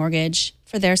Rocket Mortgage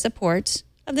for their support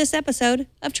of this episode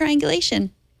of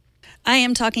Triangulation. I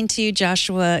am talking to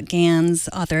Joshua Gans,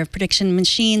 author of Prediction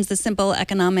Machines, The Simple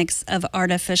Economics of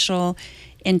Artificial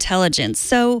Intelligence.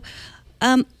 So,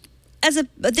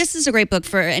 this is a great book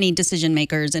for any decision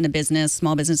makers in a business,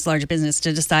 small business, large business,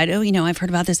 to decide, I've heard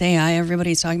about this AI.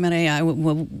 Everybody's talking about AI. I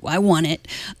want it.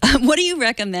 What do you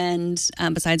recommend,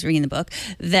 besides reading the book,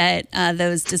 that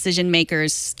those decision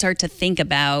makers start to think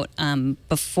about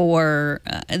before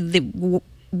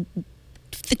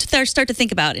start to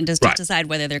think about and just decide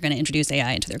whether they're going to introduce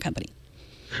AI into their company?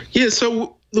 Yeah,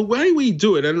 so the way we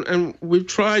do it, and we've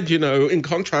tried, in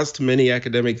contrast to many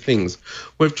academic things,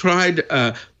 we've tried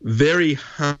very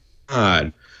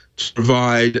hard to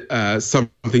provide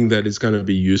something that is going to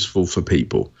be useful for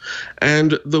people.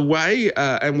 And the way,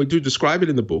 and we do describe it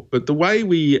in the book, but the way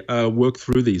we work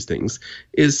through these things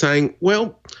is saying,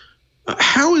 well,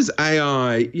 how is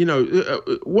AI,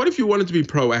 what if you wanted to be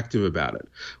proactive about it?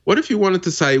 What if you wanted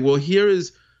to say, well, here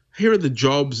are the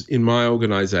jobs in my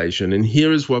organization, and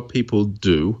here is what people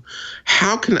do.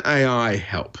 How can AI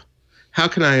help? How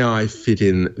can AI fit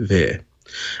in there?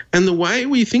 And the way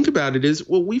we think about it is,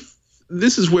 well,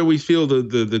 this is where we feel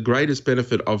the greatest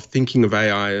benefit of thinking of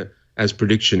AI as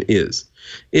prediction is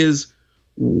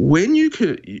when you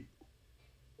can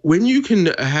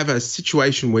have a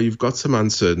situation where you've got some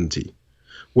uncertainty,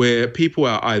 where people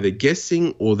are either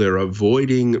guessing or they're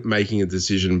avoiding making a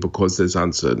decision because there's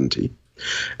uncertainty.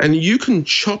 And you can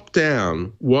chop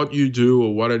down what you do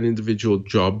or what an individual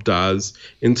job does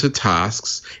into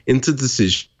tasks, into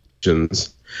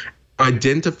decisions,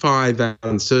 identify that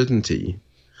uncertainty.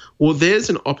 Well, there's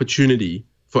an opportunity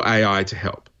for AI to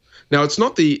help. Now, it's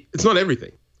not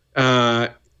everything.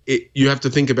 You have to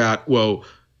think about, well,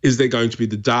 is there going to be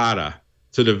the data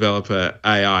to develop an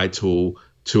AI tool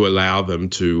to allow them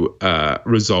to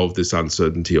resolve this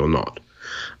uncertainty or not?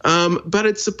 But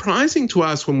it's surprising to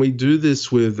us when we do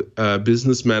this with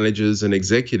business managers and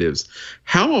executives,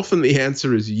 how often the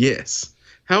answer is yes,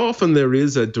 how often there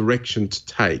is a direction to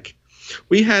take.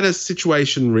 We had a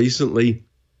situation recently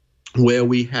where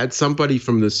we had somebody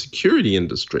from the security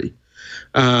industry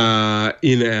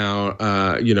in our,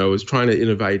 was trying to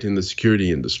innovate in the security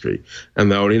industry,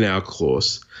 and they were in our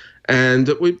course. And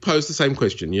we posed the same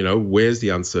question, where's the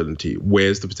uncertainty?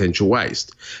 Where's the potential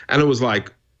waste? And it was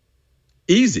like,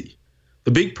 easy.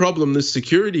 The big problem this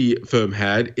security firm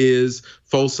had is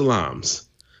false alarms.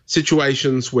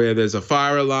 Situations where there's a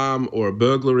fire alarm or a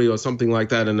burglary or something like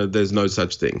that, and there's no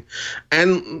such thing.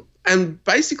 And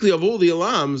basically, of all the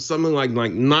alarms, something like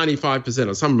 95%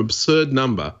 or some absurd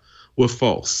number were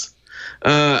false.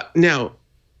 Now, the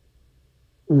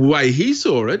way he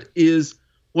saw it is,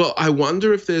 well, I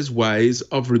wonder if there's ways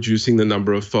of reducing the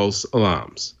number of false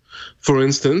alarms. For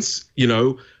instance,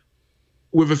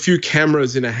 with a few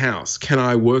cameras in a house, can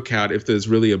I work out if there's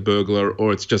really a burglar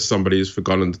or it's just somebody who's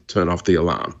forgotten to turn off the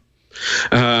alarm?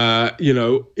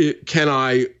 Can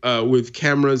I, with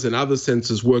cameras and other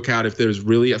sensors, work out if there's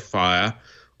really a fire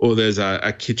or there's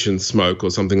a kitchen smoke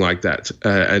or something like that,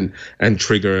 and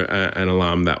trigger an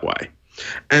alarm that way?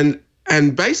 And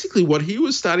basically what he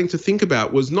was starting to think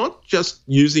about was not just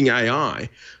using AI,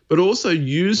 but also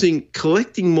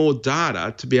collecting more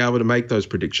data to be able to make those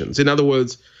predictions. In other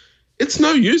words, it's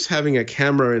no use having a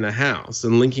camera in a house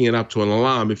and linking it up to an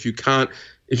alarm if you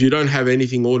don't have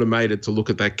anything automated to look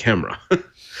at that camera.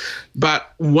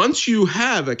 But once you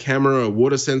have a camera, a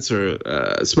water sensor,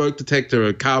 a smoke detector,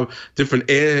 a car, different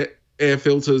air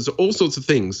filters, all sorts of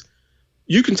things,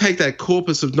 you can take that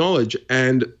corpus of knowledge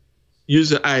and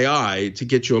use AI to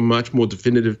get you a much more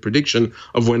definitive prediction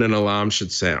of when an alarm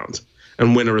should sound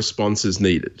and when a response is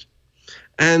needed.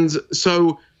 And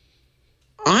so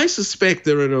I suspect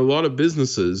there are a lot of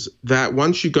businesses that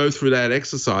once you go through that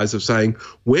exercise of saying,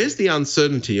 where's the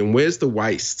uncertainty and where's the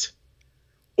waste,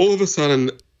 all of a sudden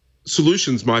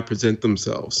solutions might present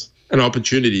themselves and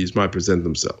opportunities might present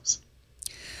themselves.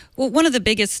 Well, one of the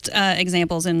biggest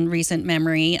examples in recent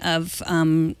memory of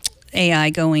AI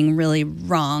going really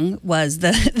wrong was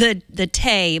the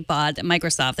Tay bot that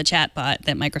Microsoft, the chat bot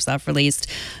that Microsoft released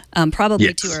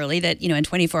probably too early, that in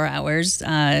 24 hours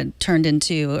turned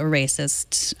into a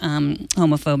racist,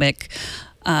 homophobic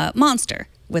monster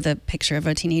with a picture of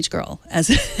a teenage girl as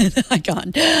an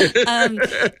icon.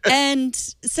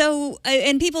 And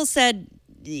people said,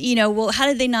 well, how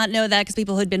did they not know that? Because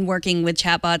people who'd been working with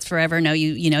chatbots forever know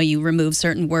you remove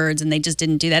certain words, and they just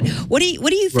didn't do that. What do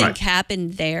you think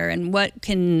happened there, and what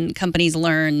can companies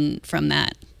learn from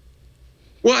that?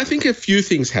 Well, I think a few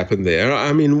things happened there.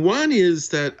 I mean, one is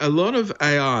that a lot of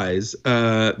AIs,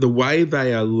 the way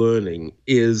they are learning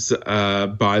is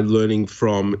by learning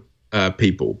from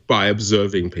people, by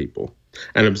observing people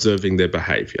and observing their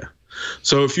behavior.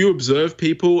 So if you observe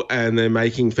people and they're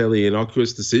making fairly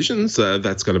innocuous decisions,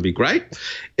 that's going to be great.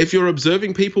 If you're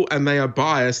observing people and they are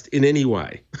biased in any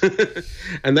way,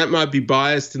 and that might be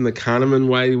biased in the Kahneman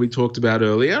way we talked about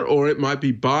earlier, or it might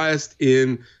be biased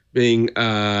in being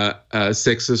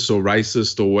sexist or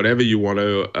racist or whatever you want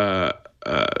to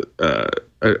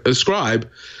ascribe,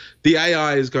 the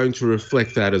AI is going to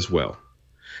reflect that as well.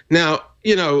 Now,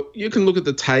 you can look at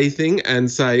the Tay thing and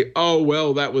say, oh,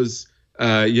 well, that was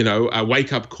a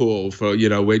wake-up call for,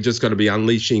 we're just going to be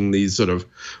unleashing these sort of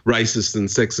racist and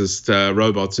sexist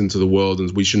robots into the world,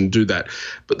 and we shouldn't do that.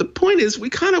 But the point is, we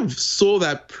kind of saw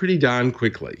that pretty darn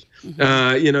quickly.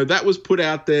 That was put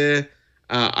out there.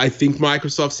 I think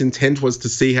Microsoft's intent was to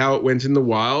see how it went in the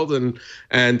wild and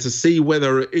to see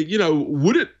whether,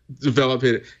 would it develop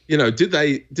it? Did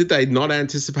they not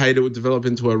anticipate it would develop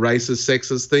into a racist,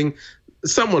 sexist thing?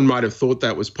 Someone might have thought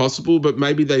that was possible, but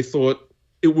maybe they thought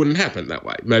it wouldn't happen that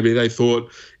way. Maybe they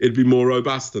thought it'd be more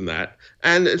robust than that.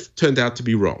 And it turned out to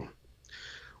be wrong.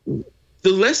 The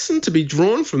lesson to be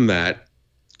drawn from that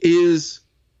is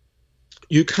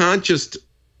you can't just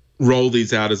roll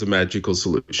these out as a magical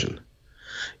solution.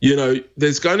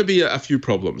 There's going to be a few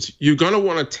problems. You're going to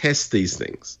want to test these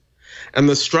things. And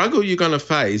the struggle you're going to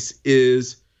face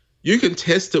is you can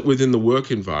test it within the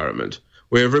work environment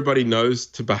where everybody knows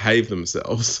to behave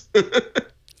themselves.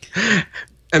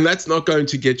 And that's not going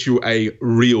to get you a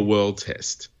real world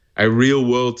test. A real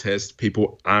world test,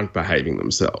 people aren't behaving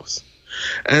themselves.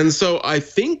 And so I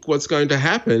think what's going to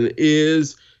happen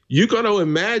is you got to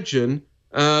imagine,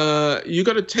 you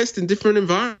got to test in different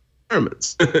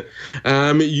environments.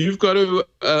 You've got to,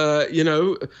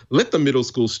 let the middle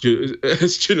school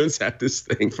students at this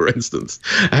thing, for instance.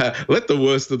 Let the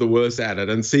worst of the worst at it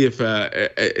and see if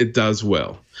it does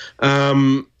well.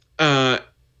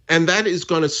 And that is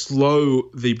going to slow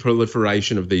the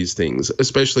proliferation of these things,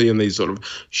 especially in these sort of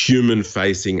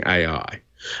human-facing AI.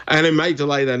 And it may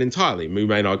delay that entirely. We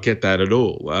may not get that at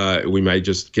all. We may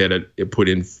just get it put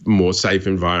in more safe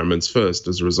environments first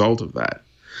as a result of that.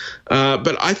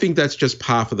 But I think that's just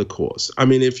par for the course. I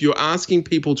mean, if you're asking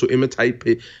people to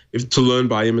to learn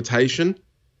by imitation,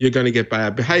 you're going to get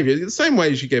bad behavior. The same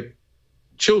way as you get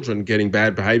children getting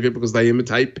bad behavior because they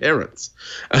imitate parents.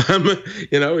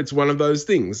 It's one of those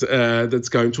things that's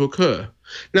going to occur.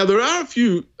 Now, there are a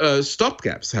few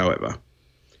stopgaps, however.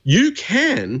 You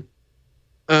can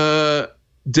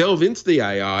delve into the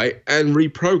AI and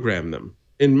reprogram them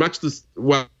in much the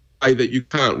way that you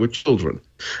can't with children.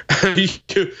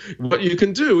 What you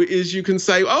can do is you can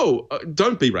say,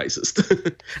 don't be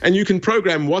racist. And you can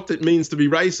program what it means to be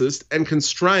racist and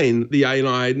constrain the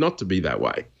AI not to be that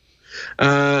way.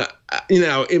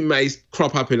 It may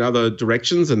crop up in other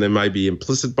directions and there may be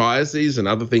implicit biases and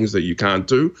other things that you can't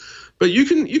do. But you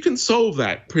can solve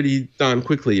that pretty darn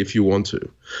quickly if you want to.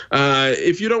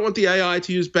 If you don't want the AI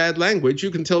to use bad language,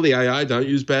 you can tell the AI don't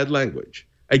use bad language.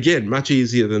 Again, much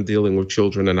easier than dealing with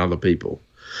children and other people.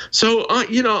 So,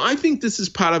 I think this is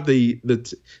part of the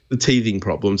teething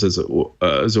problems, as it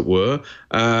were.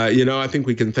 I think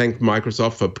we can thank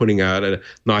Microsoft for putting out a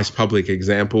nice public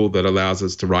example that allows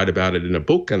us to write about it in a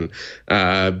book and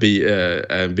be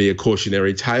a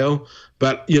cautionary tale.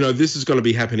 But, this is going to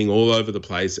be happening all over the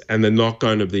place, and they're not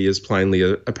going to be as plainly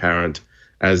apparent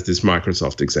as this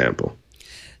Microsoft example.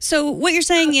 So what you're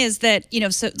saying is that,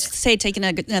 so say taking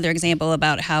another example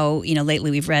about how,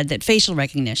 lately we've read that facial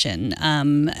recognition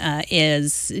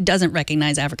doesn't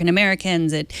recognize African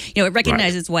Americans. It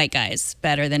recognizes white guys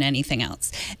better than anything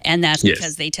else. And that's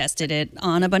because they tested it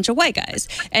on a bunch of white guys.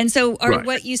 And so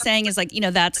what you're saying is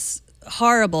that's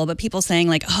horrible, but people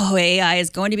saying AI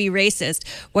is going to be racist.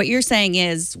 What you're saying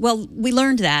is, well, we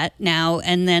learned that now,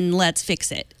 and then let's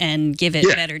fix it and give it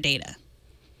better data.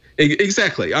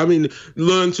 Exactly. I mean,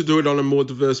 learn to do it on a more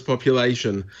diverse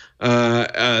population.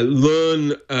 Learn,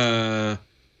 that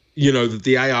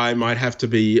the AI might have to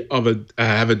be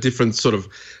have a different sort of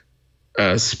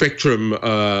spectrum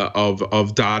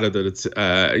of data that it's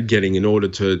getting in order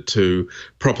to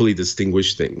properly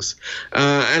distinguish things.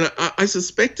 And I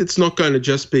suspect it's not going to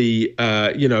just be,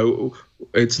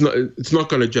 it's not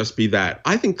going to just be that.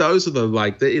 I think those are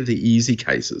the easy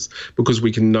cases because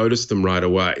we can notice them right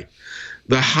away.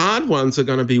 The hard ones are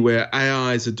going to be where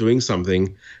AIs are doing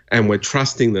something and we're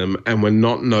trusting them and we're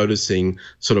not noticing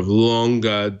sort of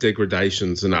longer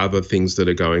degradations and other things that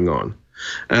are going on.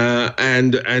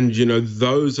 And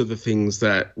those are the things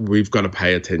that we've got to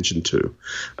pay attention to.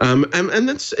 And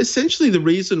that's essentially the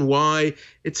reason why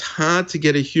it's hard to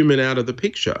get a human out of the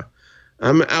picture.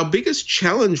 Our biggest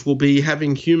challenge will be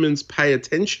having humans pay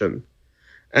attention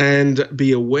and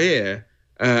be aware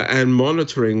and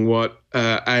monitoring what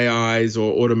AIs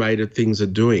or automated things are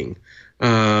doing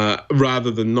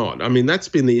rather than not. I mean, that's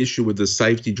been the issue with the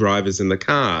safety drivers in the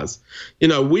cars.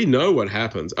 We know what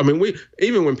happens. I mean,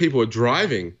 even when people are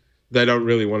driving, they don't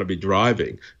really want to be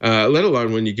driving, let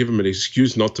alone when you give them an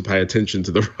excuse not to pay attention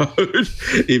to the road,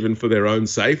 even for their own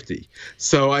safety.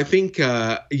 So I think,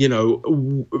 those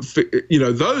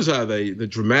are the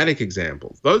dramatic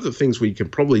examples. Those are things we can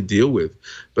probably deal with.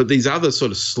 But these other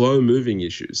sort of slow-moving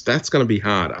issues, that's going to be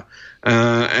harder.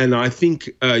 And I think,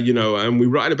 and we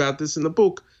write about this in the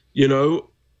book, we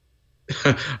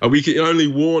can only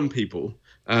warn people.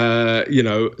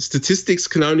 Statistics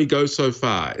can only go so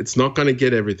far. It's not going to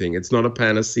get everything. It's not a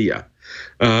panacea.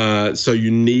 So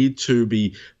you need to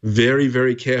be very,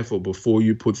 very careful before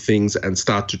you put things and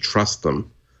start to trust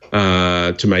them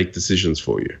to make decisions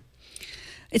for you.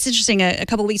 It's interesting. A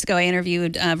couple of weeks ago, I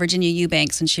interviewed Virginia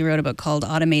Eubanks, and she wrote a book called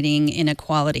Automating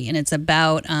Inequality. And it's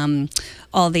about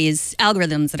all these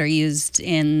algorithms that are used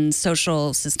in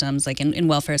social systems, like in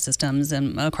welfare systems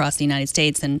and across the United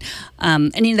States. And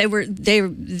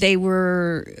they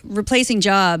were replacing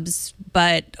jobs,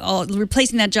 but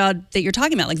replacing that job that you're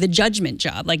talking about, like the judgment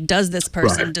job. Like, does this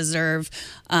person deserve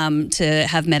to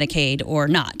have Medicaid or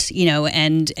not?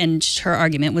 And her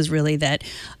argument was really that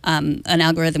an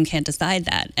algorithm can't decide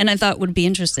that. And I thought would be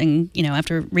interesting,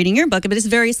 after reading your book, but it's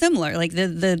very similar. Like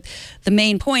the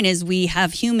main point is we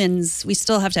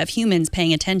still have to have humans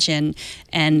paying attention,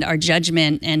 and our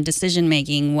judgment and decision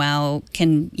making, while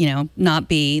can, not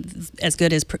be as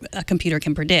good as a computer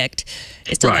can predict,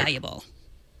 is still valuable.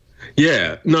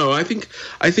 Yeah, no, I think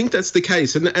that's the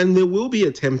case. And there will be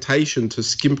a temptation to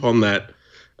skimp on that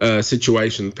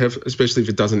situation, especially if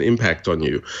it doesn't impact on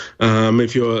you.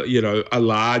 If you're, a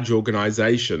large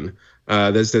organization,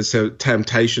 there's a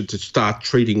temptation to start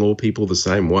treating all people the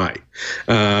same way.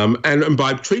 And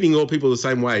by treating all people the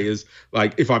same way is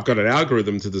like, if I've got an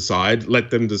algorithm to decide,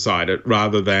 let them decide it,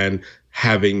 rather than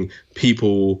having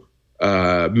people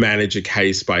manage a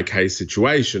case-by-case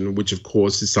situation, which of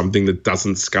course is something that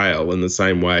doesn't scale in the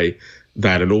same way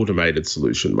that an automated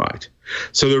solution might.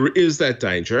 So there is that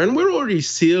danger. And we're already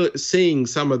seeing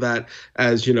some of that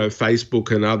as,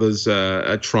 Facebook and others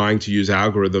are trying to use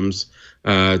algorithms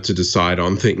to decide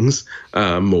on things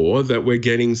more, that we're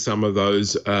getting some of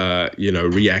those,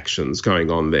 reactions going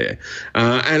on there.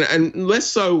 And less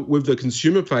so with the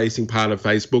consumer-facing part of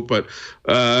Facebook, but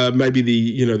maybe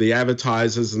the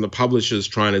advertisers and the publishers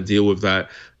trying to deal with that,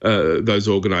 those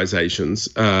organizations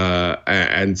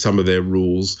and some of their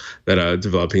rules that are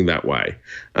developing that way.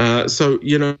 So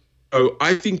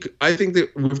I think that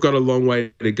we've got a long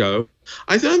way to go.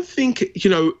 I don't think,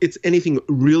 it's anything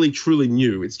really truly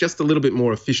new. It's just a little bit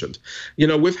more efficient.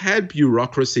 We've had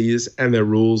bureaucracies and their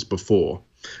rules before.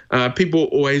 People are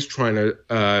always trying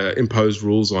to impose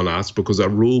rules on us because a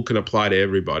rule can apply to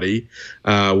everybody,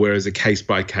 whereas a case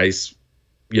by case,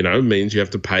 means you have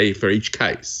to pay for each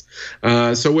case.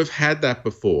 So we've had that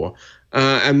before,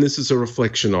 and this is a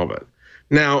reflection of it.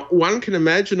 Now, one can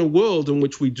imagine a world in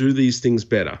which we do these things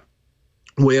better,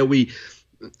 where we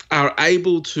are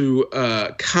able to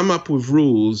come up with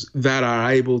rules that are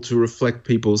able to reflect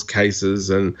people's cases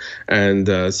and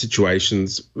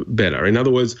situations better. In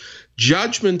other words,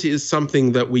 judgment is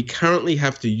something that we currently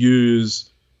have to use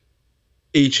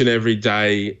each and every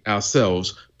day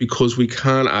ourselves because we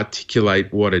can't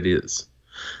articulate what it is.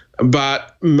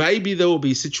 But maybe there will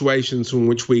be situations in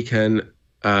which we can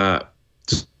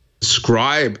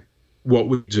describe what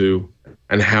we do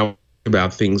and how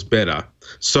about things better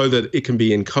so that it can be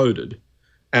encoded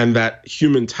and that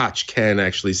human touch can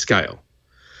actually scale.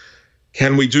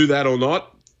 Can we do that or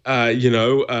not?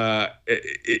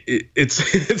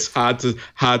 It's hard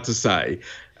to say.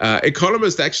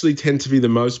 Economists actually tend to be the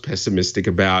most pessimistic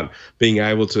about being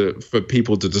able for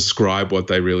people to describe what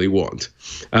they really want.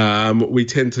 We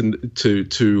tend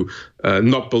to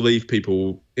not believe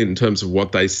people in terms of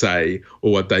what they say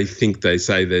or what they think they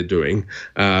say they're doing,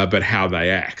 but how they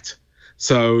act.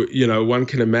 So, one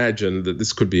can imagine that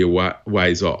this could be a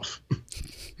ways off.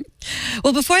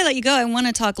 Well, before I let you go, I want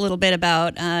to talk a little bit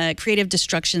about creative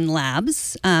destruction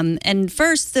labs. And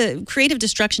first, the creative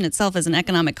destruction itself is an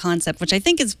economic concept, which I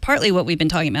think is partly what we've been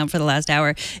talking about for the last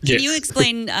hour. Can you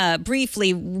explain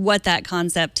briefly what that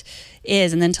concept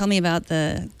is, and then tell me about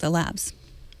the labs?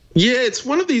 Yeah, it's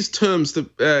one of these terms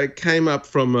that came up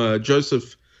from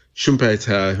Joseph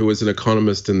Schumpeter, who was an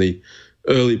economist in the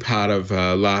early part of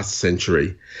last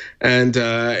century, and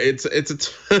it's a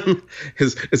term.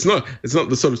 It's not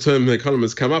the sort of term the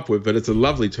economists come up with, but it's a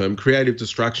lovely term, creative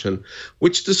destruction,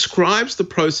 which describes the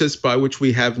process by which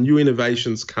we have new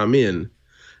innovations come in,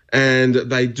 and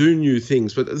they do new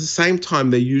things, but at the same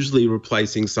time they're usually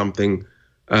replacing something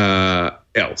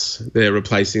else. They're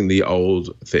replacing the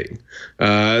old thing.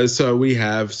 So we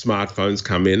have smartphones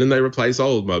come in and they replace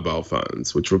old mobile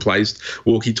phones, which replaced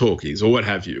walkie-talkies or what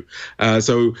have you.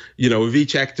 So, with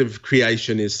each act of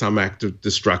creation is some act of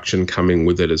destruction coming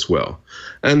with it as well.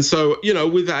 And so,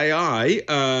 with AI,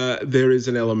 there is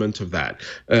an element of that.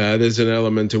 There's an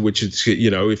element of which it's,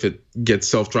 if it gets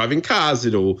self-driving cars,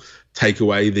 it'll take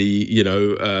away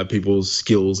the, people's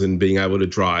skills in being able to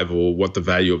drive or what the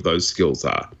value of those skills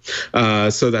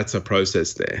are. So that's a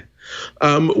process there.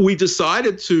 We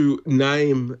decided to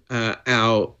name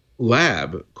our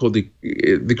lab called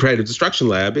the Creative Destruction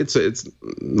Lab. It's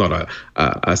not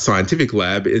a scientific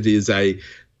lab. It is a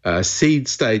seed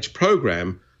stage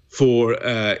program for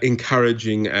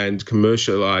encouraging and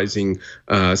commercializing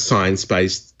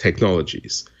science-based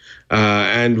technologies.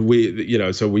 And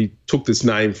so we took this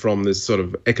name from this sort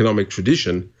of economic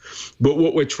tradition. But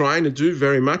what we're trying to do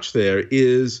very much there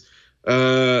is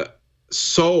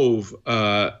solve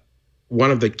one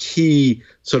of the key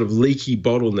sort of leaky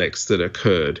bottlenecks that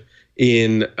occurred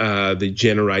in the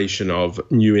generation of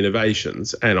new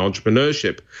innovations and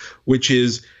entrepreneurship, which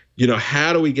is,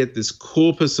 how do we get this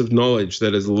corpus of knowledge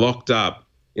that is locked up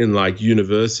in like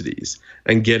universities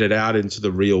and get it out into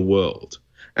the real world?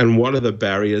 And what are the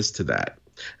barriers to that?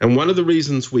 And one of the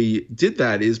reasons we did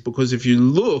that is because if you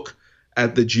look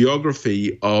at the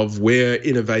geography of where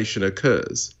innovation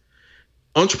occurs,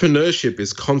 entrepreneurship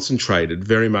is concentrated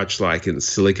very much like in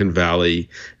Silicon Valley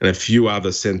and a few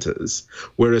other centers,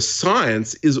 whereas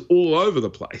science is all over the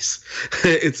place.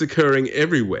 It's occurring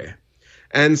everywhere.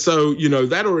 And so,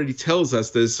 that already tells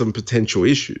us there's some potential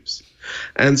issues.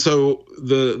 And so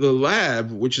the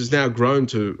lab, which has now grown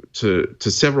to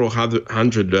several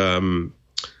hundred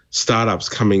startups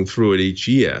coming through it each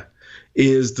year,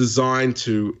 is designed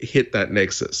to hit that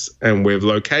nexus. And we're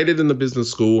located in the business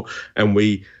school, and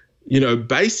we,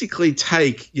 basically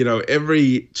take,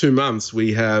 every 2 months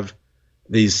we have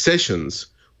these sessions,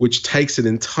 which takes an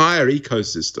entire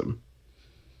ecosystem,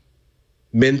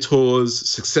 mentors,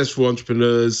 successful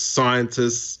entrepreneurs,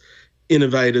 scientists,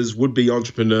 innovators, would-be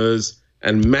entrepreneurs,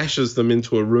 and mashes them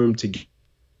into a room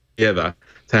together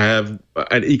to have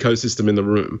an ecosystem in the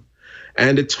room.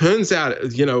 And it turns out,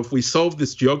 if we solve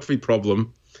this geography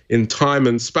problem in time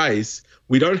and space,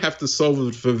 we don't have to solve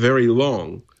it for very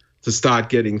long to start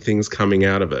getting things coming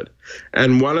out of it.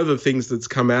 And one of the things that's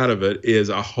come out of it is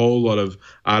a whole lot of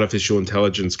artificial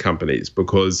intelligence companies,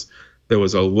 because there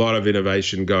was a lot of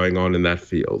innovation going on in that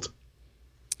field.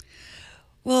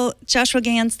 Well, Joshua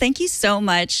Gans, thank you so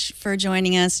much for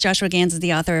joining us. Joshua Gans is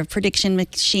the author of Prediction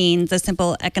Machines, The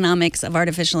Simple Economics of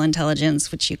Artificial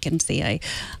Intelligence, which you can see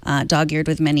I dog-eared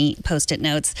with many Post-it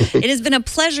notes. It has been a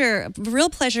real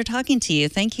pleasure talking to you.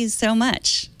 Thank you so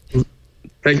much.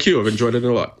 Thank you. I've enjoyed it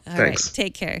a lot. All Thanks. Right,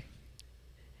 take care.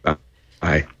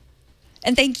 Bye.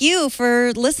 And thank you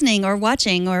for listening or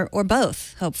watching or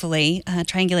both, hopefully.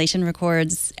 Triangulation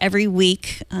records every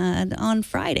week on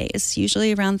Fridays,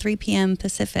 usually around 3 p.m.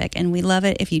 Pacific. And we love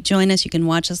it. If you join us, you can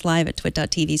watch us live at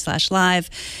twit.tv/live.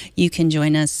 You can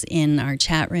join us in our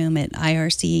chat room at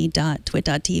irc.twit.tv.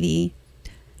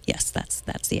 Yes,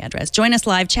 that's the address. Join us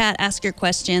live, chat, ask your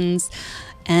questions,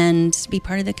 and be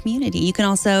part of the community. You can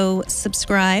also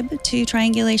subscribe to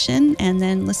Triangulation and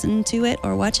then listen to it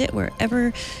or watch it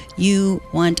wherever you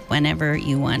want, whenever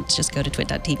you want. Just go to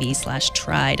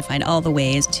twit.tv/try to find all the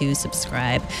ways to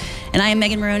subscribe. And I am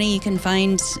Megan Morrone. You can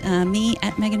find me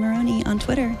at Megan Morrone on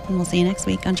Twitter. And we'll see you next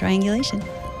week on Triangulation.